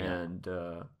 Yeah. and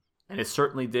it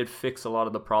certainly did fix a lot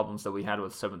of the problems that we had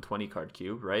with 720 card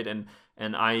cube, right? And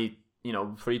I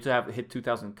for you to have hit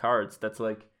 2,000 cards, that's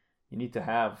like you need to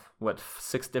have what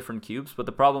 6 different cubes, but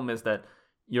the problem is that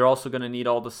you're also going to need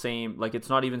all the same, like it's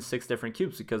not even 6 different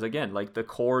cubes because again like the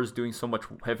core is doing so much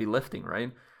heavy lifting,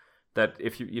 right? That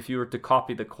if you were to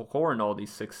copy the core in all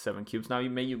these 6 7 cubes, now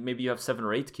maybe you have 7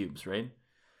 or 8 cubes, right?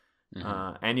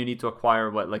 Hmm. And you need to acquire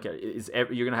what like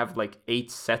you're gonna have like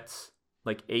 8 sets,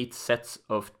 like 8 sets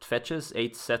of fetches,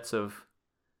 8 sets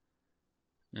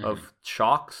Hmm. of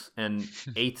shocks, and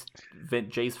 8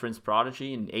 Jace Prince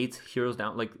Prodigy, and 8 Heroes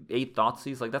Down, like 8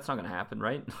 Thoughtseize. Like that's not gonna happen,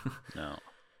 right? No.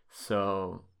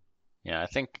 So Yeah, I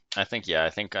think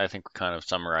we kind of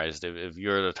summarized. If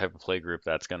you're the type of play group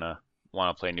that's gonna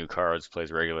want to play new cards,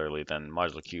 plays regularly, then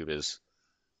Modular Cube is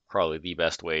probably the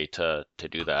best way to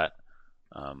do that.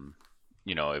 Um,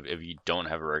 if you don't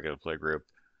have a regular play group,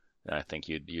 then I think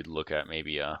you'd look at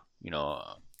maybe a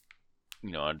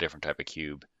different type of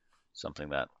cube, something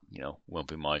that won't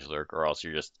be modular, or else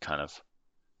you're just kind of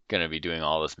gonna be doing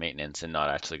all this maintenance and not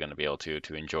actually gonna be able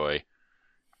to enjoy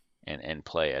and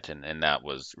play it. And that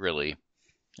was really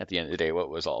at the end of the day what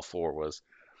was all for was,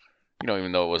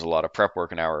 even though it was a lot of prep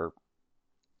work an hour,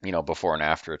 before and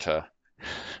after to,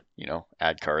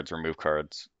 add cards, remove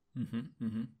cards, mm-hmm,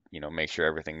 mm-hmm. make sure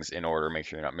everything's in order, make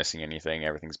sure you're not missing anything,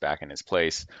 everything's back in its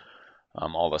place.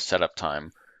 All the setup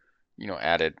time,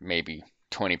 added maybe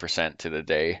 20% to the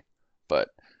day, but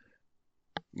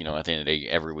at the end of the day,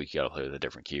 every week you got to play with a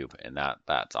different cube, and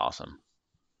that's awesome.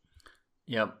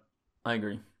 Yep, I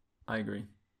agree.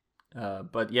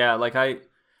 But yeah, like I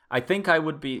think I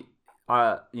would be,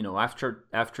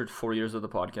 after 4 years of the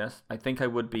podcast, I think I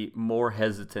would be more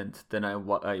hesitant than I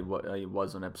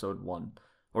was on episode 1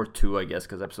 or 2, I guess,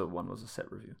 because episode 1 was a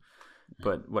set review.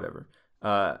 But whatever.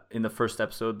 In the first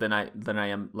episode, than I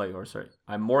am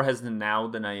I'm more hesitant now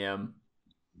than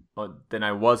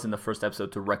I was in the first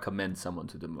episode to recommend someone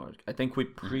to the modular. I think we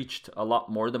preached a lot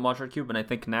more the modular cube, and I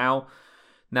think now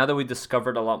that we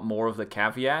discovered a lot more of the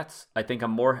caveats, I think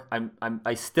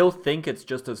I still think it's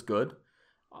just as good,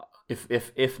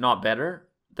 if not better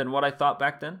than what I thought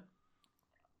back then.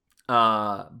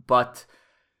 But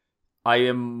I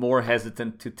am more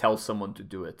hesitant to tell someone to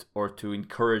do it or to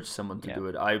encourage someone to do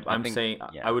it.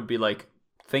 I would be like,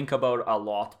 think about a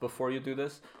lot before you do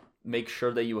this. Make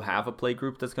sure that you have a play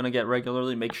group that's going to get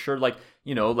regularly. Make sure, unless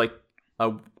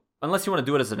you want to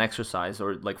do it as an exercise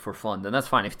or like for fun, then that's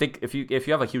fine. If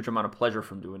you have a huge amount of pleasure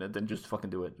from doing it, then just fucking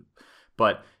do it.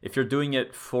 But if you're doing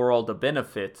it for all the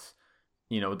benefits,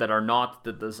 that are not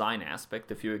the design aspect,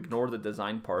 if you ignore the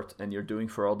design part and you're doing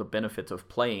for all the benefits of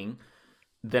playing,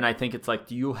 then I think it's like,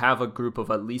 do you have a group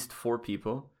of at least 4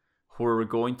 people who are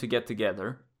going to get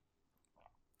together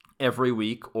every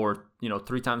week, or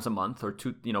 3 times a month, or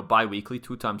bi-weekly,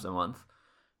 2 times a month,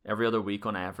 every other week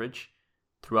on average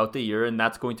throughout the year, and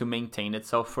that's going to maintain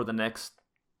itself for the next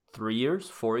 3 years,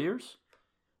 4 years?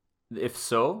 If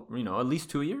so, at least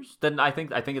 2 years, then I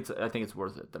think it's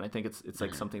worth it. Then I think it's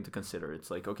like something to consider. It's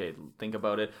like, okay, think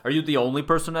about it. Are you the only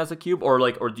person who has a cube, or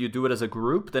do you do it as a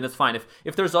group? Then it's fine.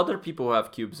 If there's other people who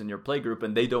have cubes in your play group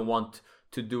and they don't want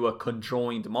to do a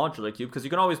conjoined modular cube, because you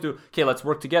can always do, okay, let's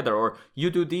work together, or you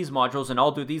do these modules and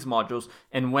I'll do these modules,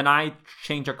 and when I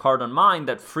change a card on mine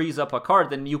that frees up a card,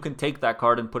 then you can take that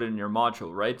card and put it in your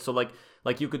module, right? So like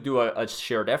you could do a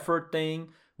shared effort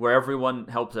thing where everyone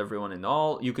helps everyone in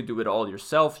all. You could do it all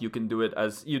yourself. You can do it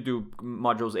as you do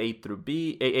modules A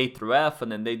through F, and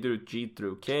then they do G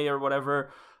through K or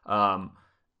whatever.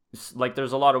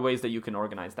 There's a lot of ways that you can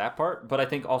organize that part. But I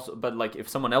think also, if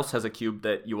someone else has a cube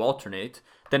that you alternate,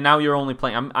 then now you're only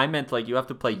playing. I meant you have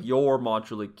to play your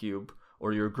modular cube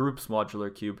or your group's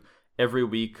modular cube every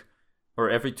week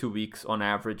or every 2 weeks on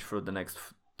average for the next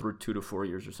 2 to 4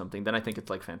 years or something. Then I think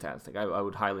it's fantastic. I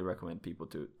would highly recommend people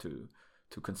to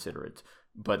consider it.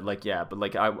 But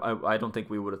I don't think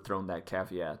we would have thrown that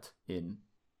caveat in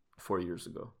 4 years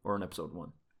ago or in episode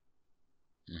 1.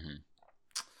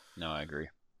 No, I agree.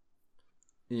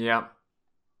 Yeah.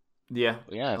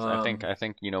 I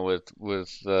think with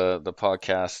the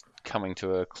podcast coming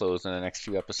to a close in the next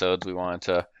few episodes, we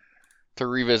wanted to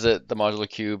revisit the modular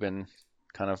cube and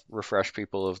kind of refresh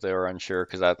people if they were unsure,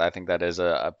 because I think that is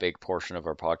a big portion of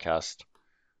our podcast.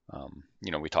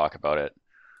 We talk about it.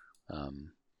 And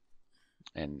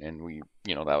we,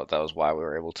 that was why we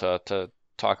were able to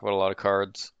talk about a lot of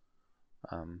cards.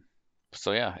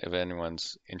 So yeah, if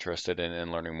anyone's interested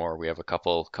in learning more, we have a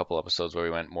couple episodes where we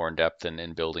went more in depth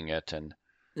in building it, and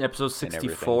episode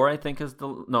 64 I think is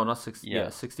not 60. Yeah,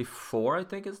 64 I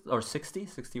think is, or 60,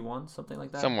 61, something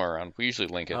like that. Somewhere around. We usually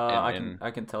link it.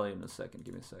 I can tell you in a second.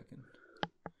 Give me a second.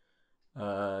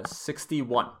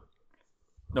 61.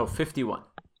 No, 51.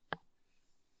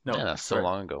 No, yeah, that's so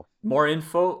long ago. More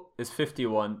info is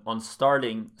 51 on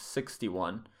starting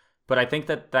 61, but I think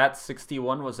that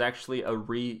 61 was actually a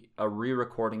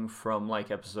re-recording from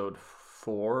episode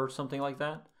 4 or something like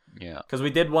that. Yeah. Because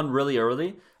we did one really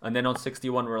early, and then on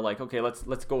 61 we were like, okay,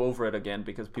 let's go over it again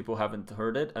because people haven't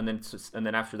heard it, and then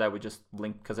after that we just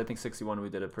linked, because I think 61 we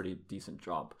did a pretty decent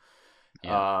job.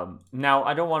 Yeah. Now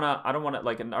I don't want to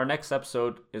our next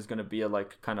episode is going to be a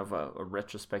kind of a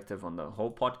retrospective on the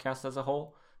whole podcast as a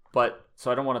whole. But so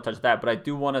I don't want to touch that, but I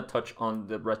do want to touch on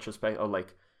the retrospect of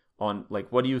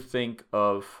what do you think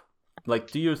of,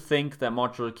 do you think that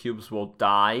modular cubes will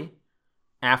die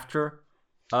after,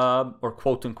 or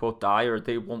quote unquote die, or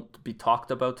they won't be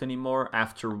talked about anymore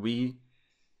after we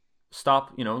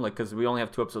stop, because we only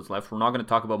have 2 episodes left. We're not going to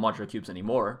talk about modular cubes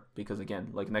anymore because,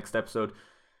 again, next episode,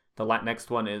 the next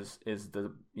one is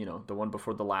the the one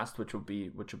before the last, which will be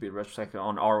a retrospective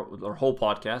on our whole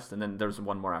podcast, and then there's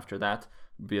one more after that.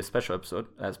 It'll be a special episode,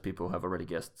 as people have already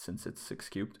guessed, since it's 6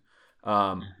 cubed.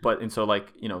 But and so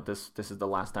this is the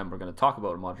last time we're going to talk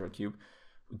about a modular cube.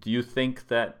 Do you think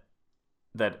that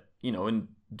do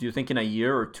you think in a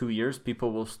year or 2 years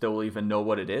people will still even know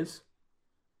what it is?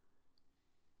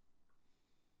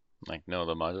 Know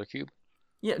the modular cube?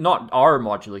 Yeah, not our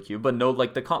modular cube, but no,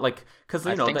 because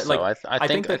I think so. I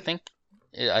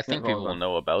think people will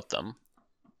know about them.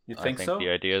 You think so? I so? think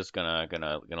the idea is gonna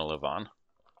live on.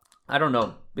 I don't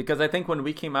know, because I think when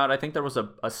we came out, I think there was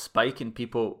a spike in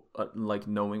people like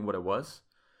knowing what it was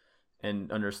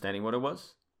and understanding what it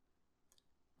was,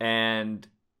 and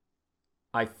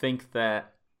I think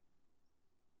that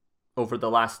over the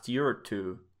last year or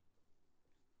two,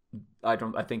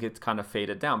 I think it's kind of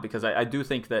faded down because I do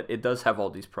think that it does have all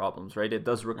these problems, right? It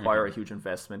does require a huge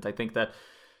investment. I think that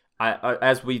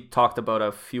as we talked about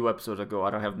a few episodes ago,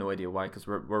 I don't have no idea why, because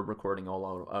we're recording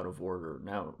all out of order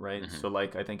now, right? So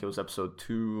like I think it was episode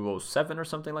 207 or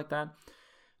something like that,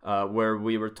 where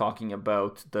we were talking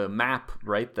about the map,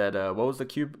 right? That what was the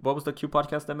cube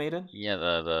podcast that made it? Yeah,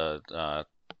 the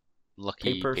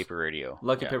Lucky Paper Radio.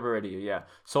 Lucky Paper Radio, yeah.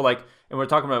 So like, and we're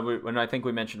talking about when I think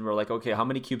we mentioned we're like, okay, how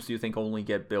many cubes do you think only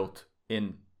get built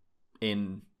in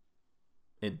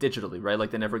digitally, right?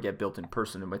 Like they never get built in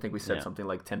person, and I think we said something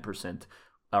like 10%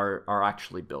 are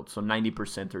actually built. So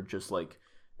 90% are just like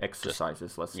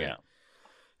exercises, let's say. Yeah.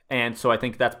 And so I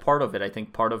think that's part of it. I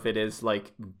think part of it is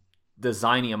like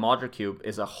designing a modular cube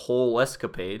is a whole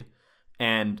escapade,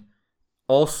 and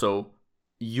also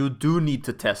you do need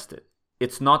to test it.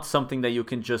 It's not something that you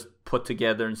can just put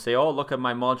together and say, oh, look at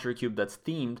my modular cube that's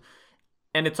themed.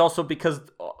 And it's also because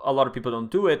a lot of people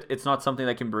don't do it, it's not something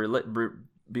that can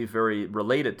be very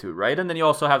related to, right? And then you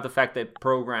also have the fact that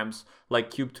programs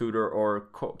like CubeTutor or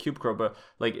CubeCrow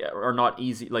like are not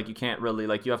easy. Like you can't really,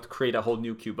 like you have to create a whole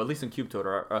new cube, at least in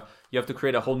CubeTutor, you have to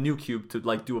create a whole new cube to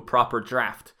like do a proper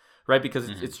draft, right? Because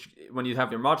it's when you have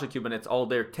your modular cube and it's all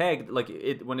there tagged, like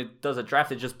when it does a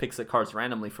draft, it just picks the cards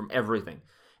randomly from everything.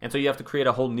 And so you have to create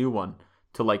a whole new one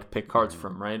to like pick cards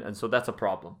from, right? And so that's a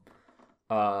problem.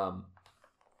 But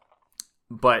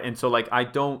and so like I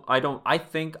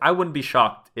think I wouldn't be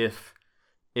shocked if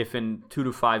in 2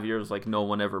 to 5 years like no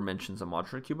one ever mentions a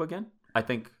modular cube again. I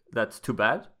think that's too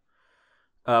bad.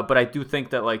 But I do think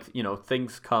that like, you know,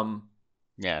 things come.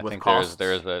 Yeah, I think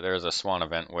there's a Swan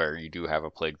event where you do have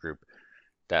a play group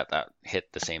that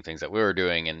hit the same things that we were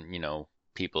doing, and you know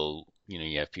people, you know,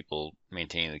 you have people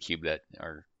maintaining the cube that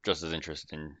are just as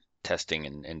interested in testing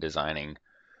and designing,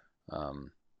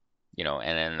 you know,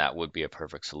 and then that would be a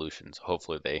perfect solution. So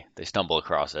hopefully they stumble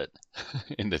across it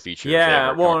in the future. Yeah, if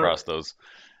they ever come across those.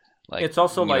 Like it's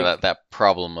also like know, that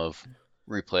problem of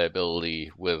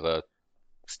replayability with a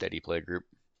steady play group.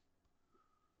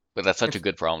 But that's such a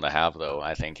good problem to have, though.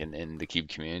 I think in the cube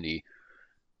community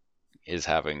is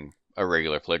having a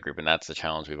regular play group, and that's the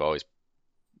challenge we've always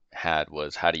had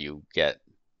was how do you get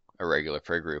a regular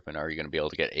play group, and are you going to be able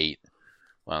to get 8?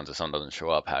 Well, if someone doesn't show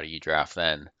up, how do you draft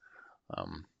then?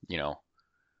 You know,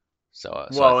 so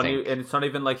well, I think, and it's not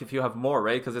even like if you have more,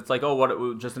 right? Because it's like, oh, what?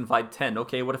 We'll just invite 10.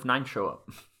 Okay, what if 9 show up?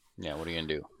 Yeah, what are you gonna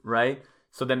do? Right.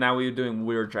 So then now we're doing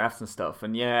weird drafts and stuff,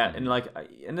 and and like,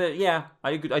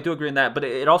 I do agree in that, but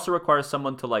it also requires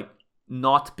someone to like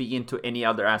not be into any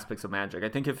other aspects of Magic. I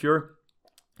think if you're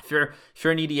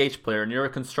an EDH player and you're a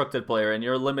constructed player and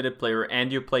you're a limited player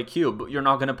and you play cube, you're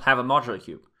not going to have a modular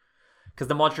cube because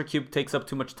the modular cube takes up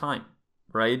too much time,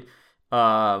 right?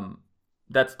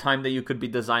 That's time that you could be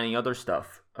designing other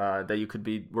stuff, that you could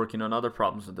be working on other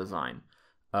problems of design.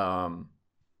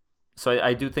 So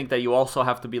I do think that you also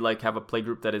have to be like have a play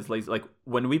group that is lazy. Like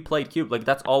when we played cube, like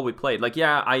that's all we played. Like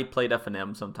I played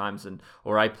FNM sometimes,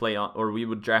 or we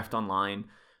would draft online.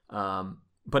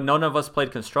 But none of us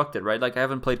played constructed, right? Like I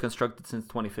haven't played constructed since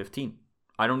 2015.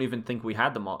 I don't even think we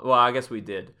had them all. Well, I guess we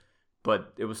did,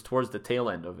 but it was towards the tail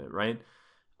end of it, right?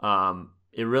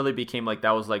 It really became like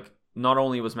that was like not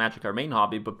only was Magic our main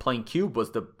hobby, but playing cube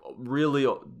was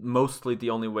mostly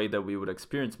the only way that we would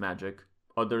experience Magic,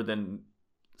 other than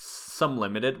some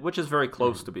limited, which is very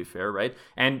close to be fair, right?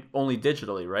 And only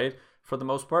digitally, right? For the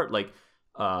most part, like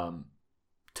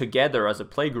together as a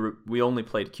play group, we only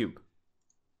played cube.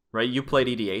 Right, you played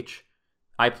EDH,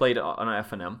 I played on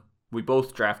FNM. We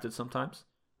both drafted sometimes.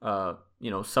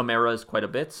 You know, some eras quite a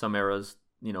bit. Some eras,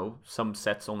 you know, some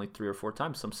sets only 3 or 4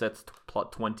 times. Some sets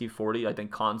 20, 40. I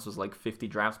think cons was like 50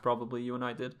 drafts probably. You and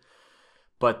I did,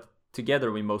 but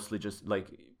together we mostly just like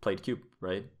played cube,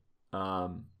 right?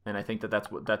 And I think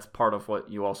that's part of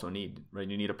what you also need, right?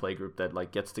 You need a play group that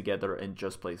like gets together and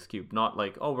just plays cube, not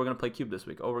like, oh, we're gonna play cube this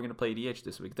week, oh, we're gonna play EDH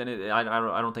this week. Then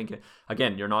I don't think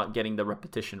again, you're not getting the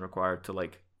repetition required to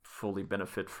like fully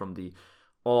benefit from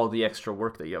all the extra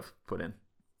work that you have put in.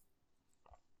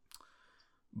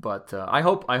 But I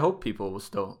hope people will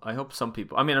still. I hope some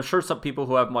people. I mean, I'm sure some people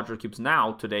who have modular cubes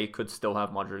now today could still have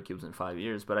modular cubes in 5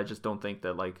 years. But I just don't think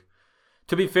that like.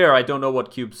 To be fair, I don't know what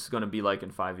cube's gonna be like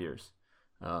in 5 years.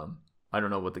 I don't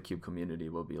know what the cube community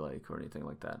will be like or anything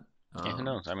like that. Yeah, who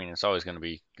knows? I mean, it's always going to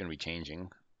be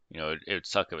changing. You know, it would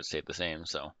suck if it stayed the same.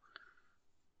 So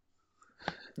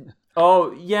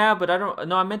Oh yeah, but I don't.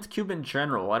 No, I meant cube in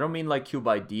general. I don't mean like cube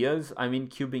ideas. I mean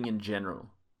cubing in general.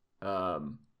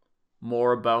 Um,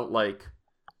 More about like,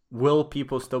 will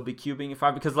people still be cubing if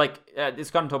I, because like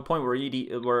it's gotten to a point where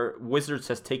where Wizards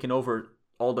has taken over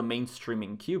all the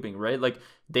mainstreaming cubing, right? Like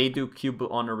they do cube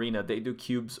on Arena, they do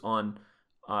cubes on,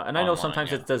 and I know Online, sometimes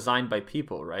yeah. it's designed by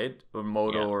people, right, or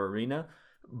Moto Yeah. or Arena,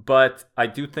 but I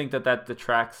do think that that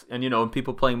detracts, and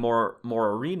people playing more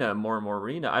Arena, more and more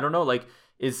Arena. I don't know, like.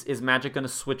 Is Magic going to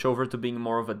switch over to being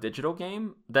more of a digital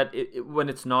game that when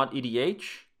it's not EDH,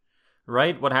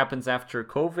 right? What happens after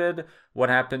COVID? What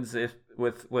happens if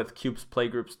with Cube's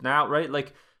playgroups now, right?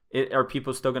 Like, are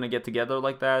people still gonna get together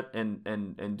like that and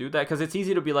do that? Because it's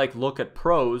easy to be like, look at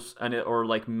pros or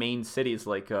like main cities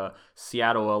like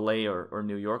Seattle, LA, or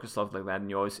New York or stuff like that, and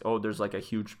you always there's like a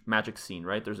huge Magic scene,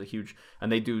 right? There's a huge,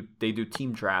 and they do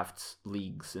team drafts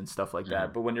leagues and stuff like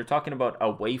that. But when you're talking about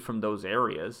away from those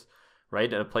areas,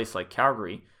 right, at a place like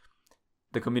Calgary,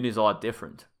 the community is a lot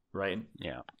different, right?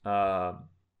 Yeah.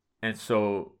 And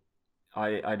so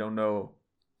I don't know,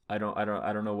 I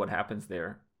don't know what happens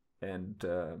there, and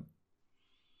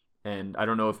I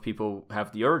don't know if people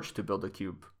have the urge to build a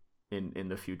cube in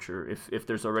the future. If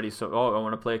there's already I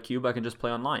want to play a cube, I can just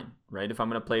play online, right? If I'm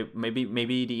gonna play, maybe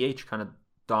EDH kind of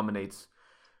dominates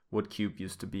what cube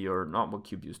used to be, or not what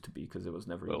cube used to be, because it was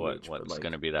never But EDH. what's But like,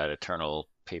 going to be that eternal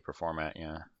paper format?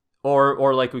 Yeah.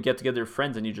 or like we get together with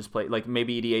friends and you just play, like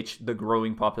maybe EDH, the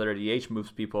growing popularity of EDH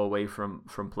moves people away from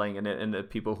playing in it, and the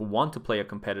people who want to play a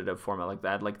competitive format like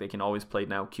that, like they can always play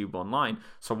now cube online.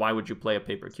 So why would you play a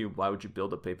paper cube? Why would you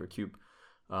build a paper cube?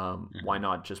 Why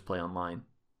not just play online?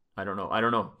 I don't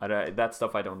know. That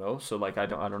stuff I don't know. So like I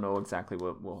don't know exactly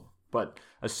what will. But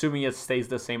assuming it stays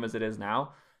the same as it is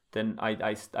now, then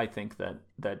I think that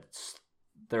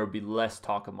there will be less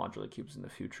talk of modular cubes in the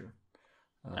future.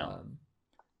 No.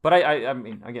 But I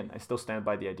mean, again, I still stand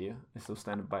by the idea. I still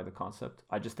stand by the concept.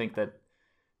 I just think that,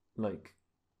 like,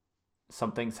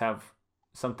 some things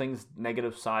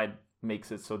negative side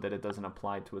makes it so that it doesn't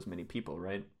apply to as many people,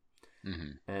 right?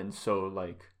 And so,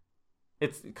 like,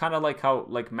 it's kind of like how,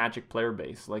 like, Magic player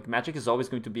base. Like, Magic is always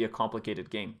going to be a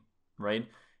complicated game, right?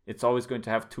 It's always going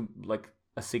to have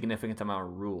a significant amount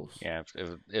of rules. Yeah.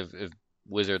 If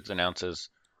Wizards announces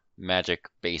Magic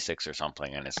Basics or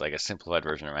something, and it's like a simplified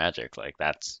version of Magic, like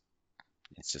it's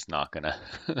just not gonna.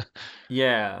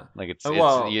 Yeah. Like it's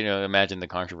Well, imagine the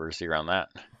controversy around that,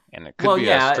 and it could be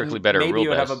a strictly better maybe rule you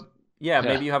would have base.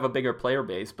 maybe you have a bigger player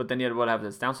base, but then you would have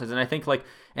this downsides. And I think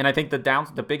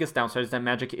the biggest downside is that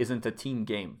Magic isn't a team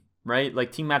game, right?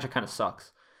 Like Team Magic kind of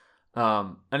sucks.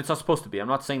 And it's not supposed to be. I'm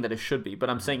not saying that it should be, but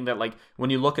I'm saying that, like, when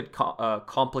you look at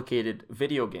complicated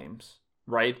video games,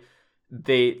 right?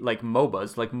 They like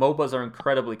MOBAs are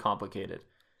incredibly complicated.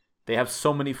 They have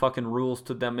so many fucking rules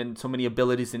to them, and so many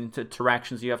abilities and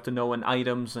interactions you have to know, and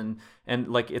items, and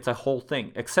like, it's a whole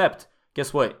thing. Except,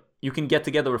 guess what? You can get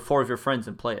together with 4 of your friends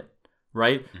and play it,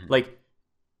 right? Like,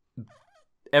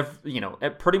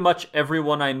 pretty much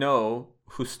everyone I know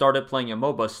who started playing a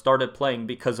MOBA started playing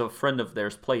because a friend of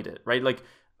theirs played it, right? Like,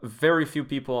 very few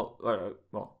people,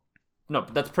 no,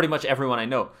 that's pretty much everyone I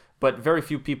know. But very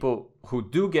few people who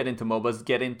do get into MOBAs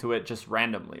get into it just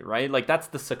randomly, right? Like, that's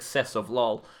the success of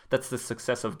LoL. That's the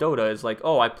success of Dota, is like,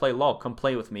 oh, I play LoL, come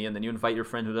play with me. And then you invite your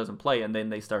friend who doesn't play, and then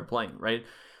they start playing, right?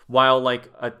 While, like,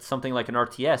 something like an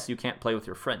RTS, you can't play with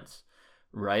your friends,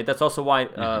 right? That's also why,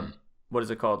 what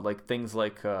is it called? Like, things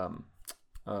like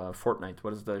Fortnite.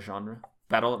 What is the genre?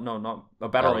 Battle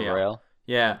Royale.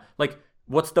 Yeah. Like,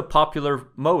 what's the popular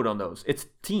mode on those? It's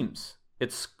teams.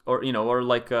 It's or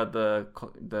like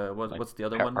what's the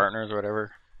other one? Partners or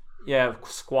whatever. Yeah,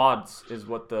 squads is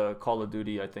what the Call of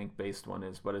Duty, I think, based one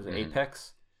is. What is it?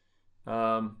 Apex,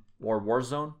 or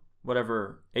Warzone,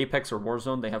 whatever. Apex or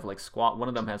Warzone, they have like squad. One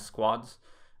of them has squads,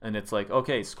 and it's like,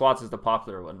 okay, squads is the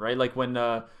popular one, right? Like when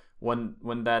that one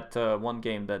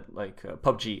game that, like,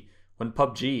 PUBG, when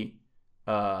PUBG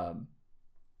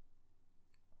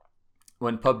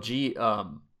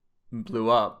blew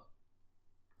up.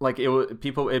 Like,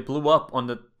 it blew up on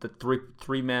the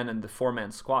three man and the 4-man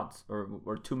squads, or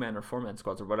 2-man or 4-man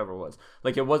squads, or whatever it was.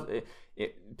 Like,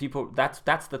 people,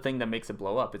 that's the thing that makes it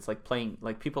blow up. It's like playing,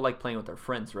 like, people like playing with their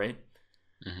friends, right?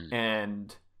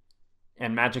 And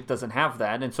Magic doesn't have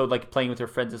that, and so, like, playing with your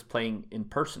friends is playing in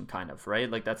person, kind of,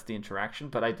 right? Like, that's the interaction.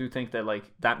 But I do think that,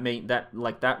 like,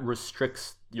 that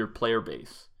restricts your player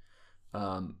base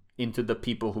into the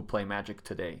people who play Magic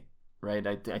today. Right,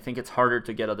 I think it's harder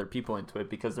to get other people into it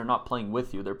because they're not playing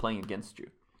with you; they're playing against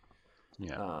you.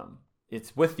 Yeah,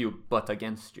 it's with you but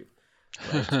against you.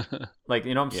 Right? Like,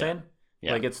 you know what I'm saying?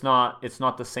 Yeah. Like it's not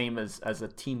the same as a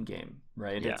team game,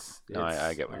 right? Yeah.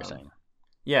 I get what you're saying.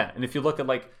 Yeah, and if you look at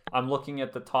like I'm looking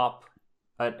at the top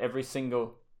at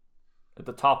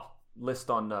the top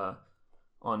list on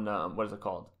what is it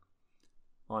called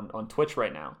on Twitch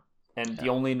right now, and the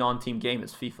only non-team game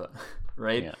is FIFA,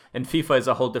 right? Yeah. And FIFA is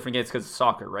a whole different game because it's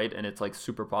soccer, right? And it's like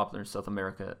super popular in South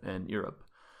America and Europe.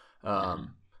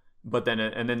 But then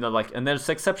and there's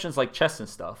exceptions like chess and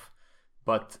stuff,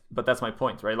 but that's my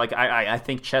point, right? Like I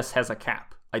think chess has a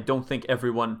cap. I don't think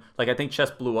everyone like I think chess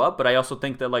blew up, but I also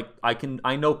think that like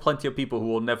I know plenty of people who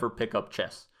will never pick up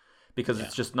chess because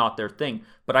it's just not their thing.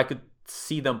 But I could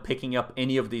see them picking up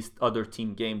any of these other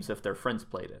team games if their friends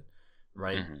played it,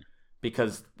 right?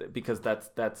 Because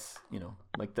that's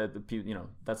like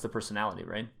that's the personality,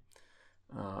 right?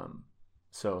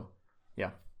 So yeah.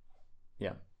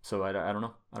 So I don't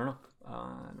know.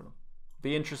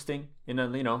 Be interesting in a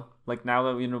like now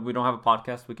that we don't have a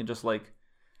podcast, we can just like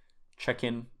check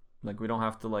in. Like we don't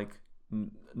have to like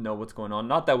know what's going on.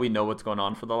 Not that we know what's going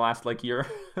on for the last like year,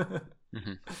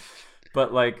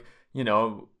 but like I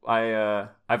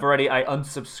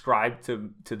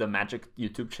unsubscribed to the Magic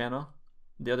YouTube channel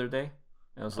the other day.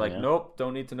 I was like, nope,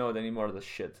 don't need to know any more of this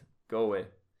shit. Go away.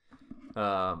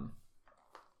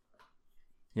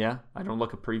 Yeah, I don't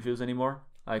look at previews anymore.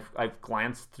 I've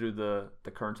glanced through the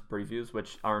current previews,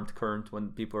 which aren't current when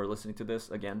people are listening to this.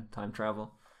 Again, time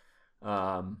travel.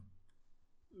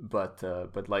 But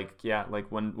like yeah,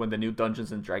 like when the new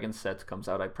Dungeons and Dragons set comes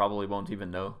out, I probably won't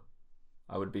even know.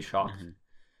 I would be shocked.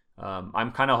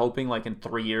 I'm kind of hoping like in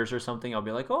 3 years or something, I'll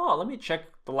be like, oh, let me check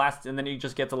the last, and then you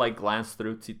just get to like glance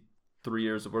through 3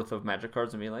 years worth of Magic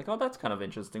cards and be like, oh, that's kind of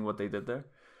interesting what they did there.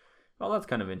 Oh, that's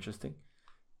kind of interesting.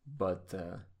 But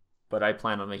I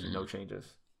plan on making no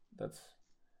changes. That's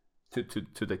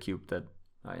to the cube that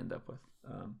I end up with.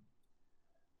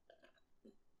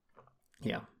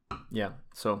 Yeah.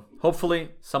 So hopefully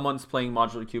someone's playing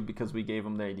Modular Cube because we gave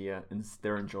them the idea and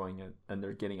they're enjoying it and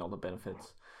they're getting all the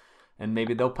benefits. And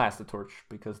maybe they'll pass the torch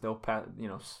because they'll pass.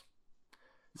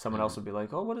 Someone else will be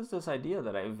like, oh, what is this idea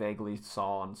that I vaguely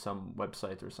saw on some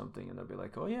website or something? And they'll be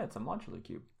like, oh yeah, it's a Modular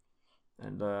Cube.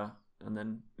 And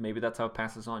then maybe that's how it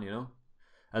passes on,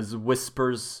 as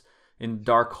whispers in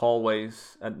dark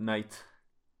hallways at night.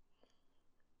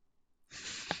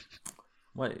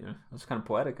 What? That's kind of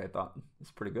poetic, I thought.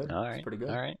 It's pretty good. All right. It's pretty good.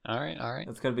 All right.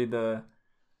 That's going to be the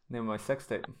name of my sex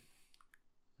tape.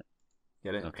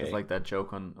 Get it? Okay. It's like that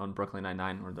joke on Brooklyn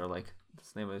Nine-Nine where they're like,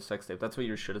 "This name of the sex tape." That's what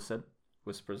you should have said.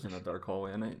 Whispers in a dark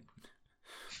hallway at night.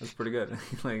 That's pretty good.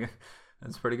 Like,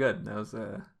 that's pretty good. That was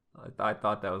I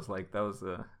thought that was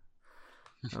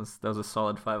a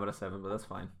solid 5 out of 7, but that's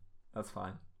fine. That's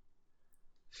fine.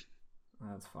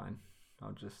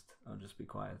 I'll just be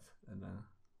quiet and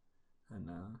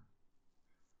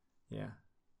yeah.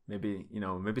 Maybe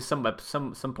some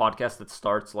podcast that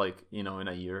starts like in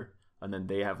a year. And then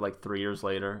they have like 3 years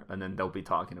later, and then they'll be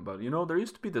talking about, there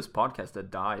used to be this podcast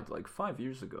that died like 5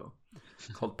 years ago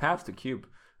called Path to Cube.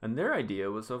 And their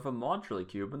idea was of a modular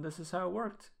cube, and this is how it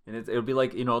worked. And it'll be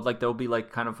like, like there'll be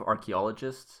like kind of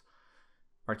archaeologists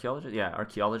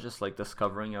like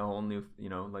discovering a whole new,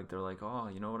 like they're like, oh,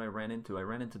 you know what I ran into? I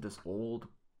ran into this old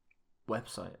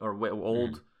website or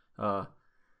old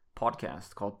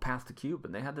podcast called Path to Cube,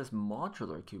 and they had this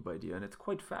modular cube idea, and it's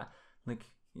quite fast.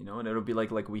 Like, and it'll be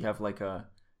like we have like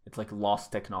it's like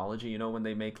lost technology, when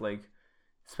they make like,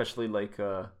 especially like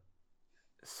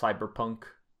cyberpunk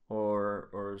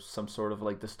or some sort of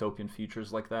like dystopian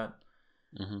futures like that,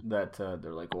 that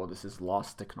they're like, oh, this is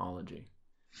lost technology.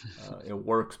 It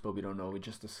works, but we don't know. We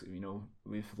just,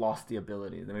 we've lost the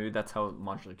ability. Maybe that's how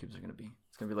modular cubes are going to be.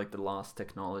 It's going to be like the lost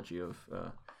technology of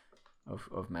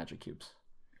magic cubes.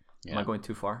 Yeah. Am I going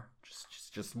too far?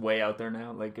 Just way out there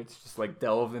now? Like it's just like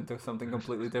delved into something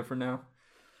completely different now?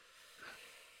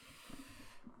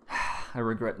 I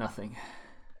regret nothing.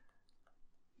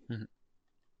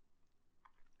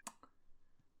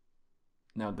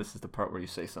 Now this is the part where you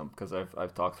say something, because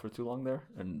I've talked for too long there,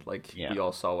 and like we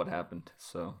all saw what happened,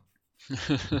 so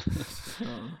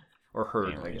or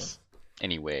heard, I guess.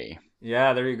 Anyway.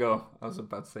 Yeah, there you go. I was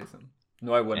about to say something.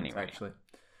 No, I wouldn't actually.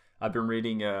 I've been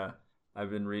reading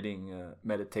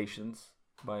Meditations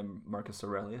by Marcus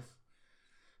Aurelius,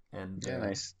 and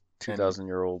nice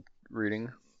 2,000-year-old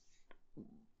reading.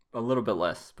 A little bit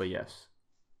less, but yes.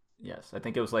 I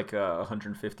think it was like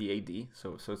 150 AD,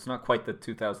 so it's not quite the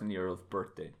 2,000-year-old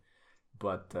birthday,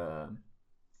 but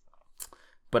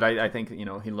I think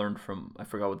he learned from, I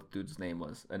forgot what the dude's name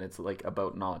was, and it's like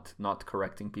about not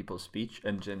correcting people's speech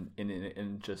and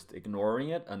just ignoring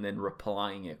it and then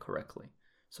replying it correctly.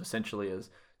 So essentially is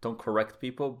don't correct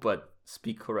people, but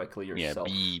speak correctly yourself.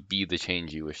 Be the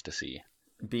change you wish to see.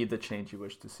 Be the change you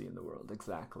wish to see in the world.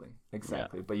 Exactly.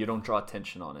 Yeah. But you don't draw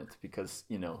attention on it because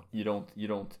you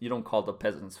don't call the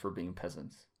peasants for being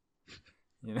peasants.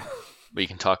 But you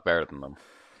can talk better than them.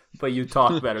 But you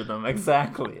talk better than them.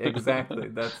 Exactly.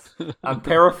 I'm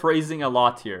paraphrasing a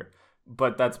lot here,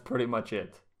 but that's pretty much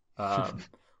it.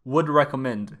 Would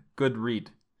recommend. Good read.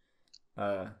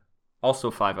 Also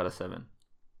 5 out of 7.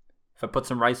 If I put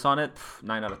some rice on it,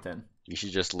 9 out of 10. You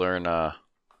should just learn.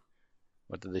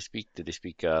 What did they speak? Did they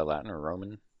speak Latin or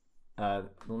Roman?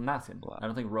 Latin. I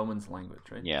don't think Roman's language,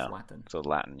 right? Yeah. It's Latin. So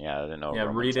Latin. Yeah, I didn't know. Yeah,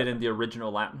 read it in the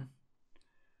original Latin.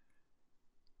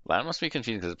 Latin must be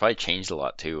confusing because it probably changed a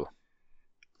lot too.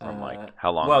 From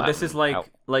how long? Well, Latin, this is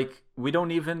like we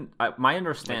don't even. My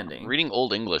understanding. Reading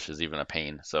Old English is even a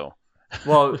pain. So.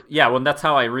 Well, yeah. Well, that's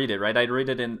how I read it, right? I read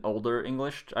it in older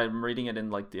English. I'm reading it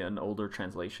in an older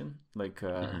translation,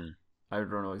 I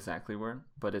don't know exactly where,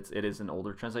 but it is an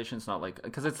older translation. It's not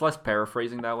because it's less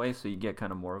paraphrasing that way, so you get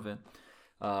kind of more of it.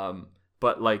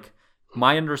 But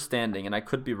my understanding, and I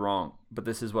could be wrong, but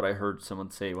this is what I heard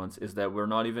someone say once, is that we're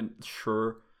not even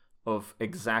sure of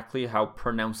exactly how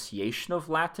pronunciation of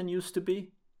Latin used to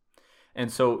be. And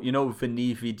so,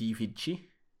 Veni, Vidi, Vici.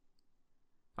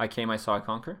 I came, I saw, I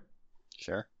conquer.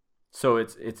 Sure. So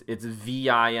it's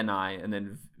V-I-N-I and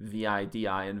then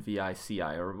V-I-D-I and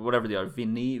V-I-C-I or whatever they are.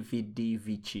 Vini, Vidi,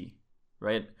 Vici,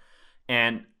 right?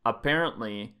 And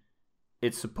apparently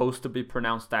it's supposed to be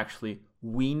pronounced actually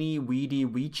Weenie, Weedy,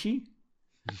 Weechi,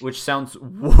 which sounds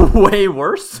way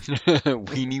worse.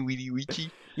 Weenie, Weedy,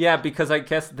 Weechi? Yeah, because I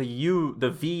guess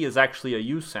the V is actually a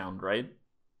U sound, right?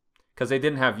 Because they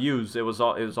didn't have U's. It was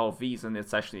all V's and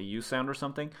it's actually a U sound or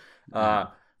something.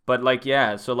 But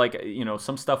so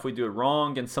some stuff we do it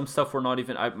wrong and some stuff we're not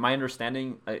even. My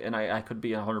understanding, and I could be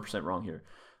 100% wrong here,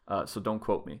 so don't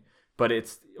quote me. But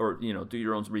do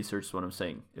your own research. Is what I'm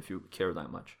saying if you care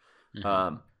that much.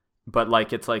 Mm-hmm.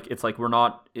 But it's like we're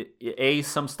not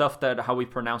some stuff that how we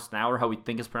pronounce now or how we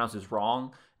think it's pronounced is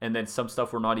wrong, and then some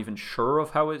stuff we're not even sure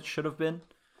of how it should have been,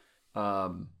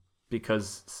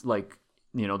 because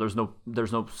there's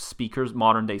no speakers,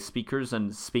 modern day speakers,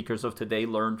 and speakers of today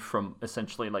learned from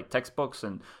essentially textbooks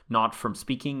and not from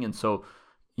speaking. And so,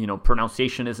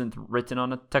 pronunciation isn't written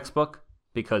on a textbook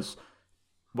because,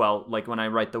 when I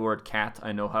write the word cat,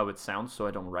 I know how it sounds, so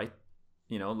I don't write,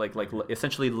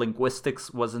 essentially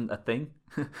linguistics wasn't a thing.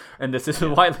 And this is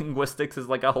why linguistics is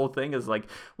a whole thing is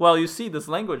you see, this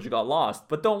language got lost,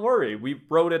 but don't worry. We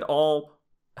wrote it all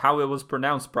how it was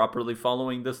pronounced properly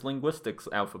following this linguistics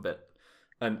alphabet.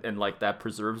 And that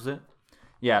preserves it.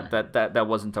 Yeah, that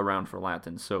wasn't around for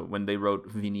Latin. So when they wrote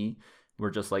Vini,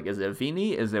 we're just is it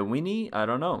Vini? Is it Winnie? I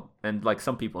don't know. And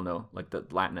some people know, the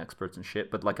Latin experts and shit,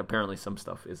 but apparently some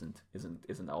stuff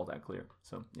isn't all that clear.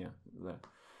 So yeah,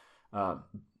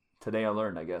 today I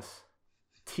learned, I guess,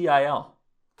 TIL.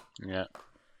 Yeah.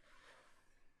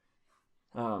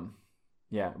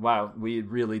 Yeah. Wow. We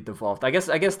really devolved. I guess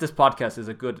this podcast is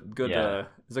a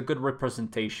good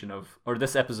representation of, or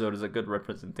this episode is a good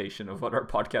representation of what our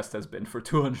podcast has been for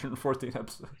 214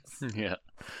 episodes. Yeah.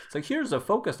 It's here's a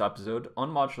focused episode on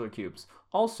modular cubes.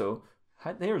 Also,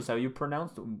 here's how you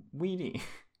pronounce weenie.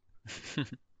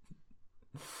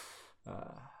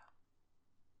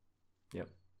 Yep.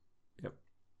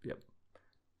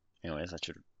 Anyway,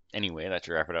 that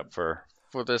should wrap it up for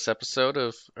this episode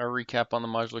of our recap on the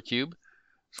modular cube.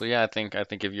 So yeah, I think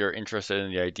if you're interested in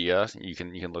the idea, you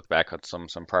can look back at some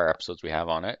prior episodes we have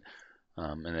on it,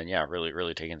 and then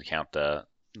really take into account the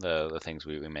things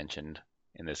we mentioned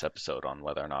in this episode on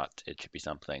whether or not it should be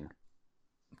something.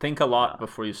 Think a lot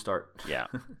before you start. Yeah,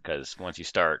 because once you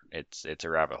start, it's a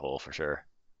rabbit hole for sure.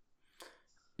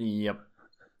 Yep.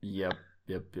 Yeah,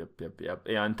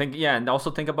 and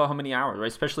also think about how many hours, right?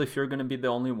 Especially if you're going to be the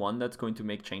only one that's going to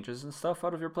make changes and stuff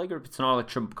out of your playgroup. It's not a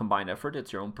combined effort.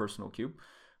 It's your own personal cube.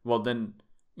 Well, then,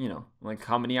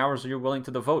 how many hours are you willing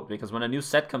to devote? Because when a new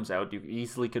set comes out, you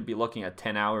easily could be looking at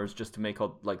 10 hours just to make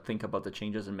think about the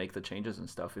changes and make the changes and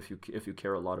stuff. If you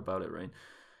care a lot about it, right?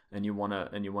 And you wanna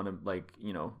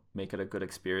make it a good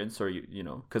experience, or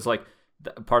because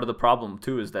part of the problem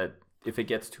too is that if it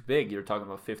gets too big, you're talking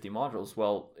about 50 modules.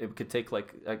 Well, it could take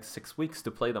like 6 weeks to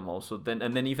play them all. So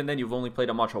then even then you've only played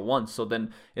a module once. So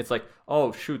then it's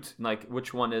oh shoot,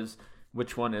 which one is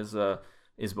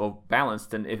well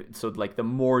balanced. And the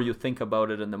more you think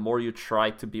about it and the more you try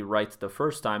to be right the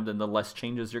first time, then the less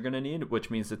changes you're gonna need.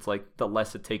 Which means it's the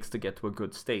less it takes to get to a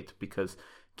good state, because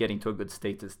getting to a good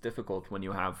state is difficult when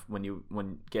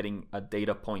getting a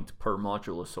data point per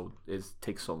module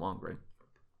takes so long, right?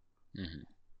 Mm-hmm.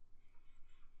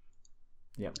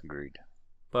 Yeah. Agreed.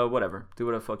 But whatever, do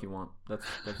whatever the fuck you want. That's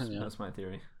Yeah. that's my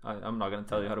theory. I'm not gonna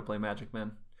tell you how to play Magic,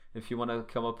 man. If you want to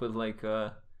come up with like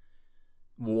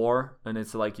war and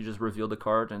it's like you just reveal the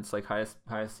card and it's like highest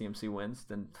CMC wins,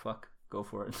 then fuck, go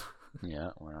for it.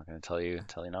 Yeah, we're not gonna tell you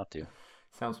not to.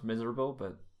 Sounds miserable,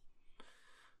 but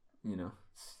you know,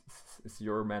 it's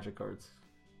your Magic cards.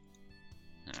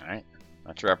 All right,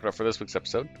 that's a wrap it up for this week's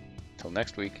episode. Until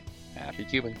next week, happy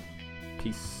cubing.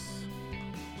 Peace.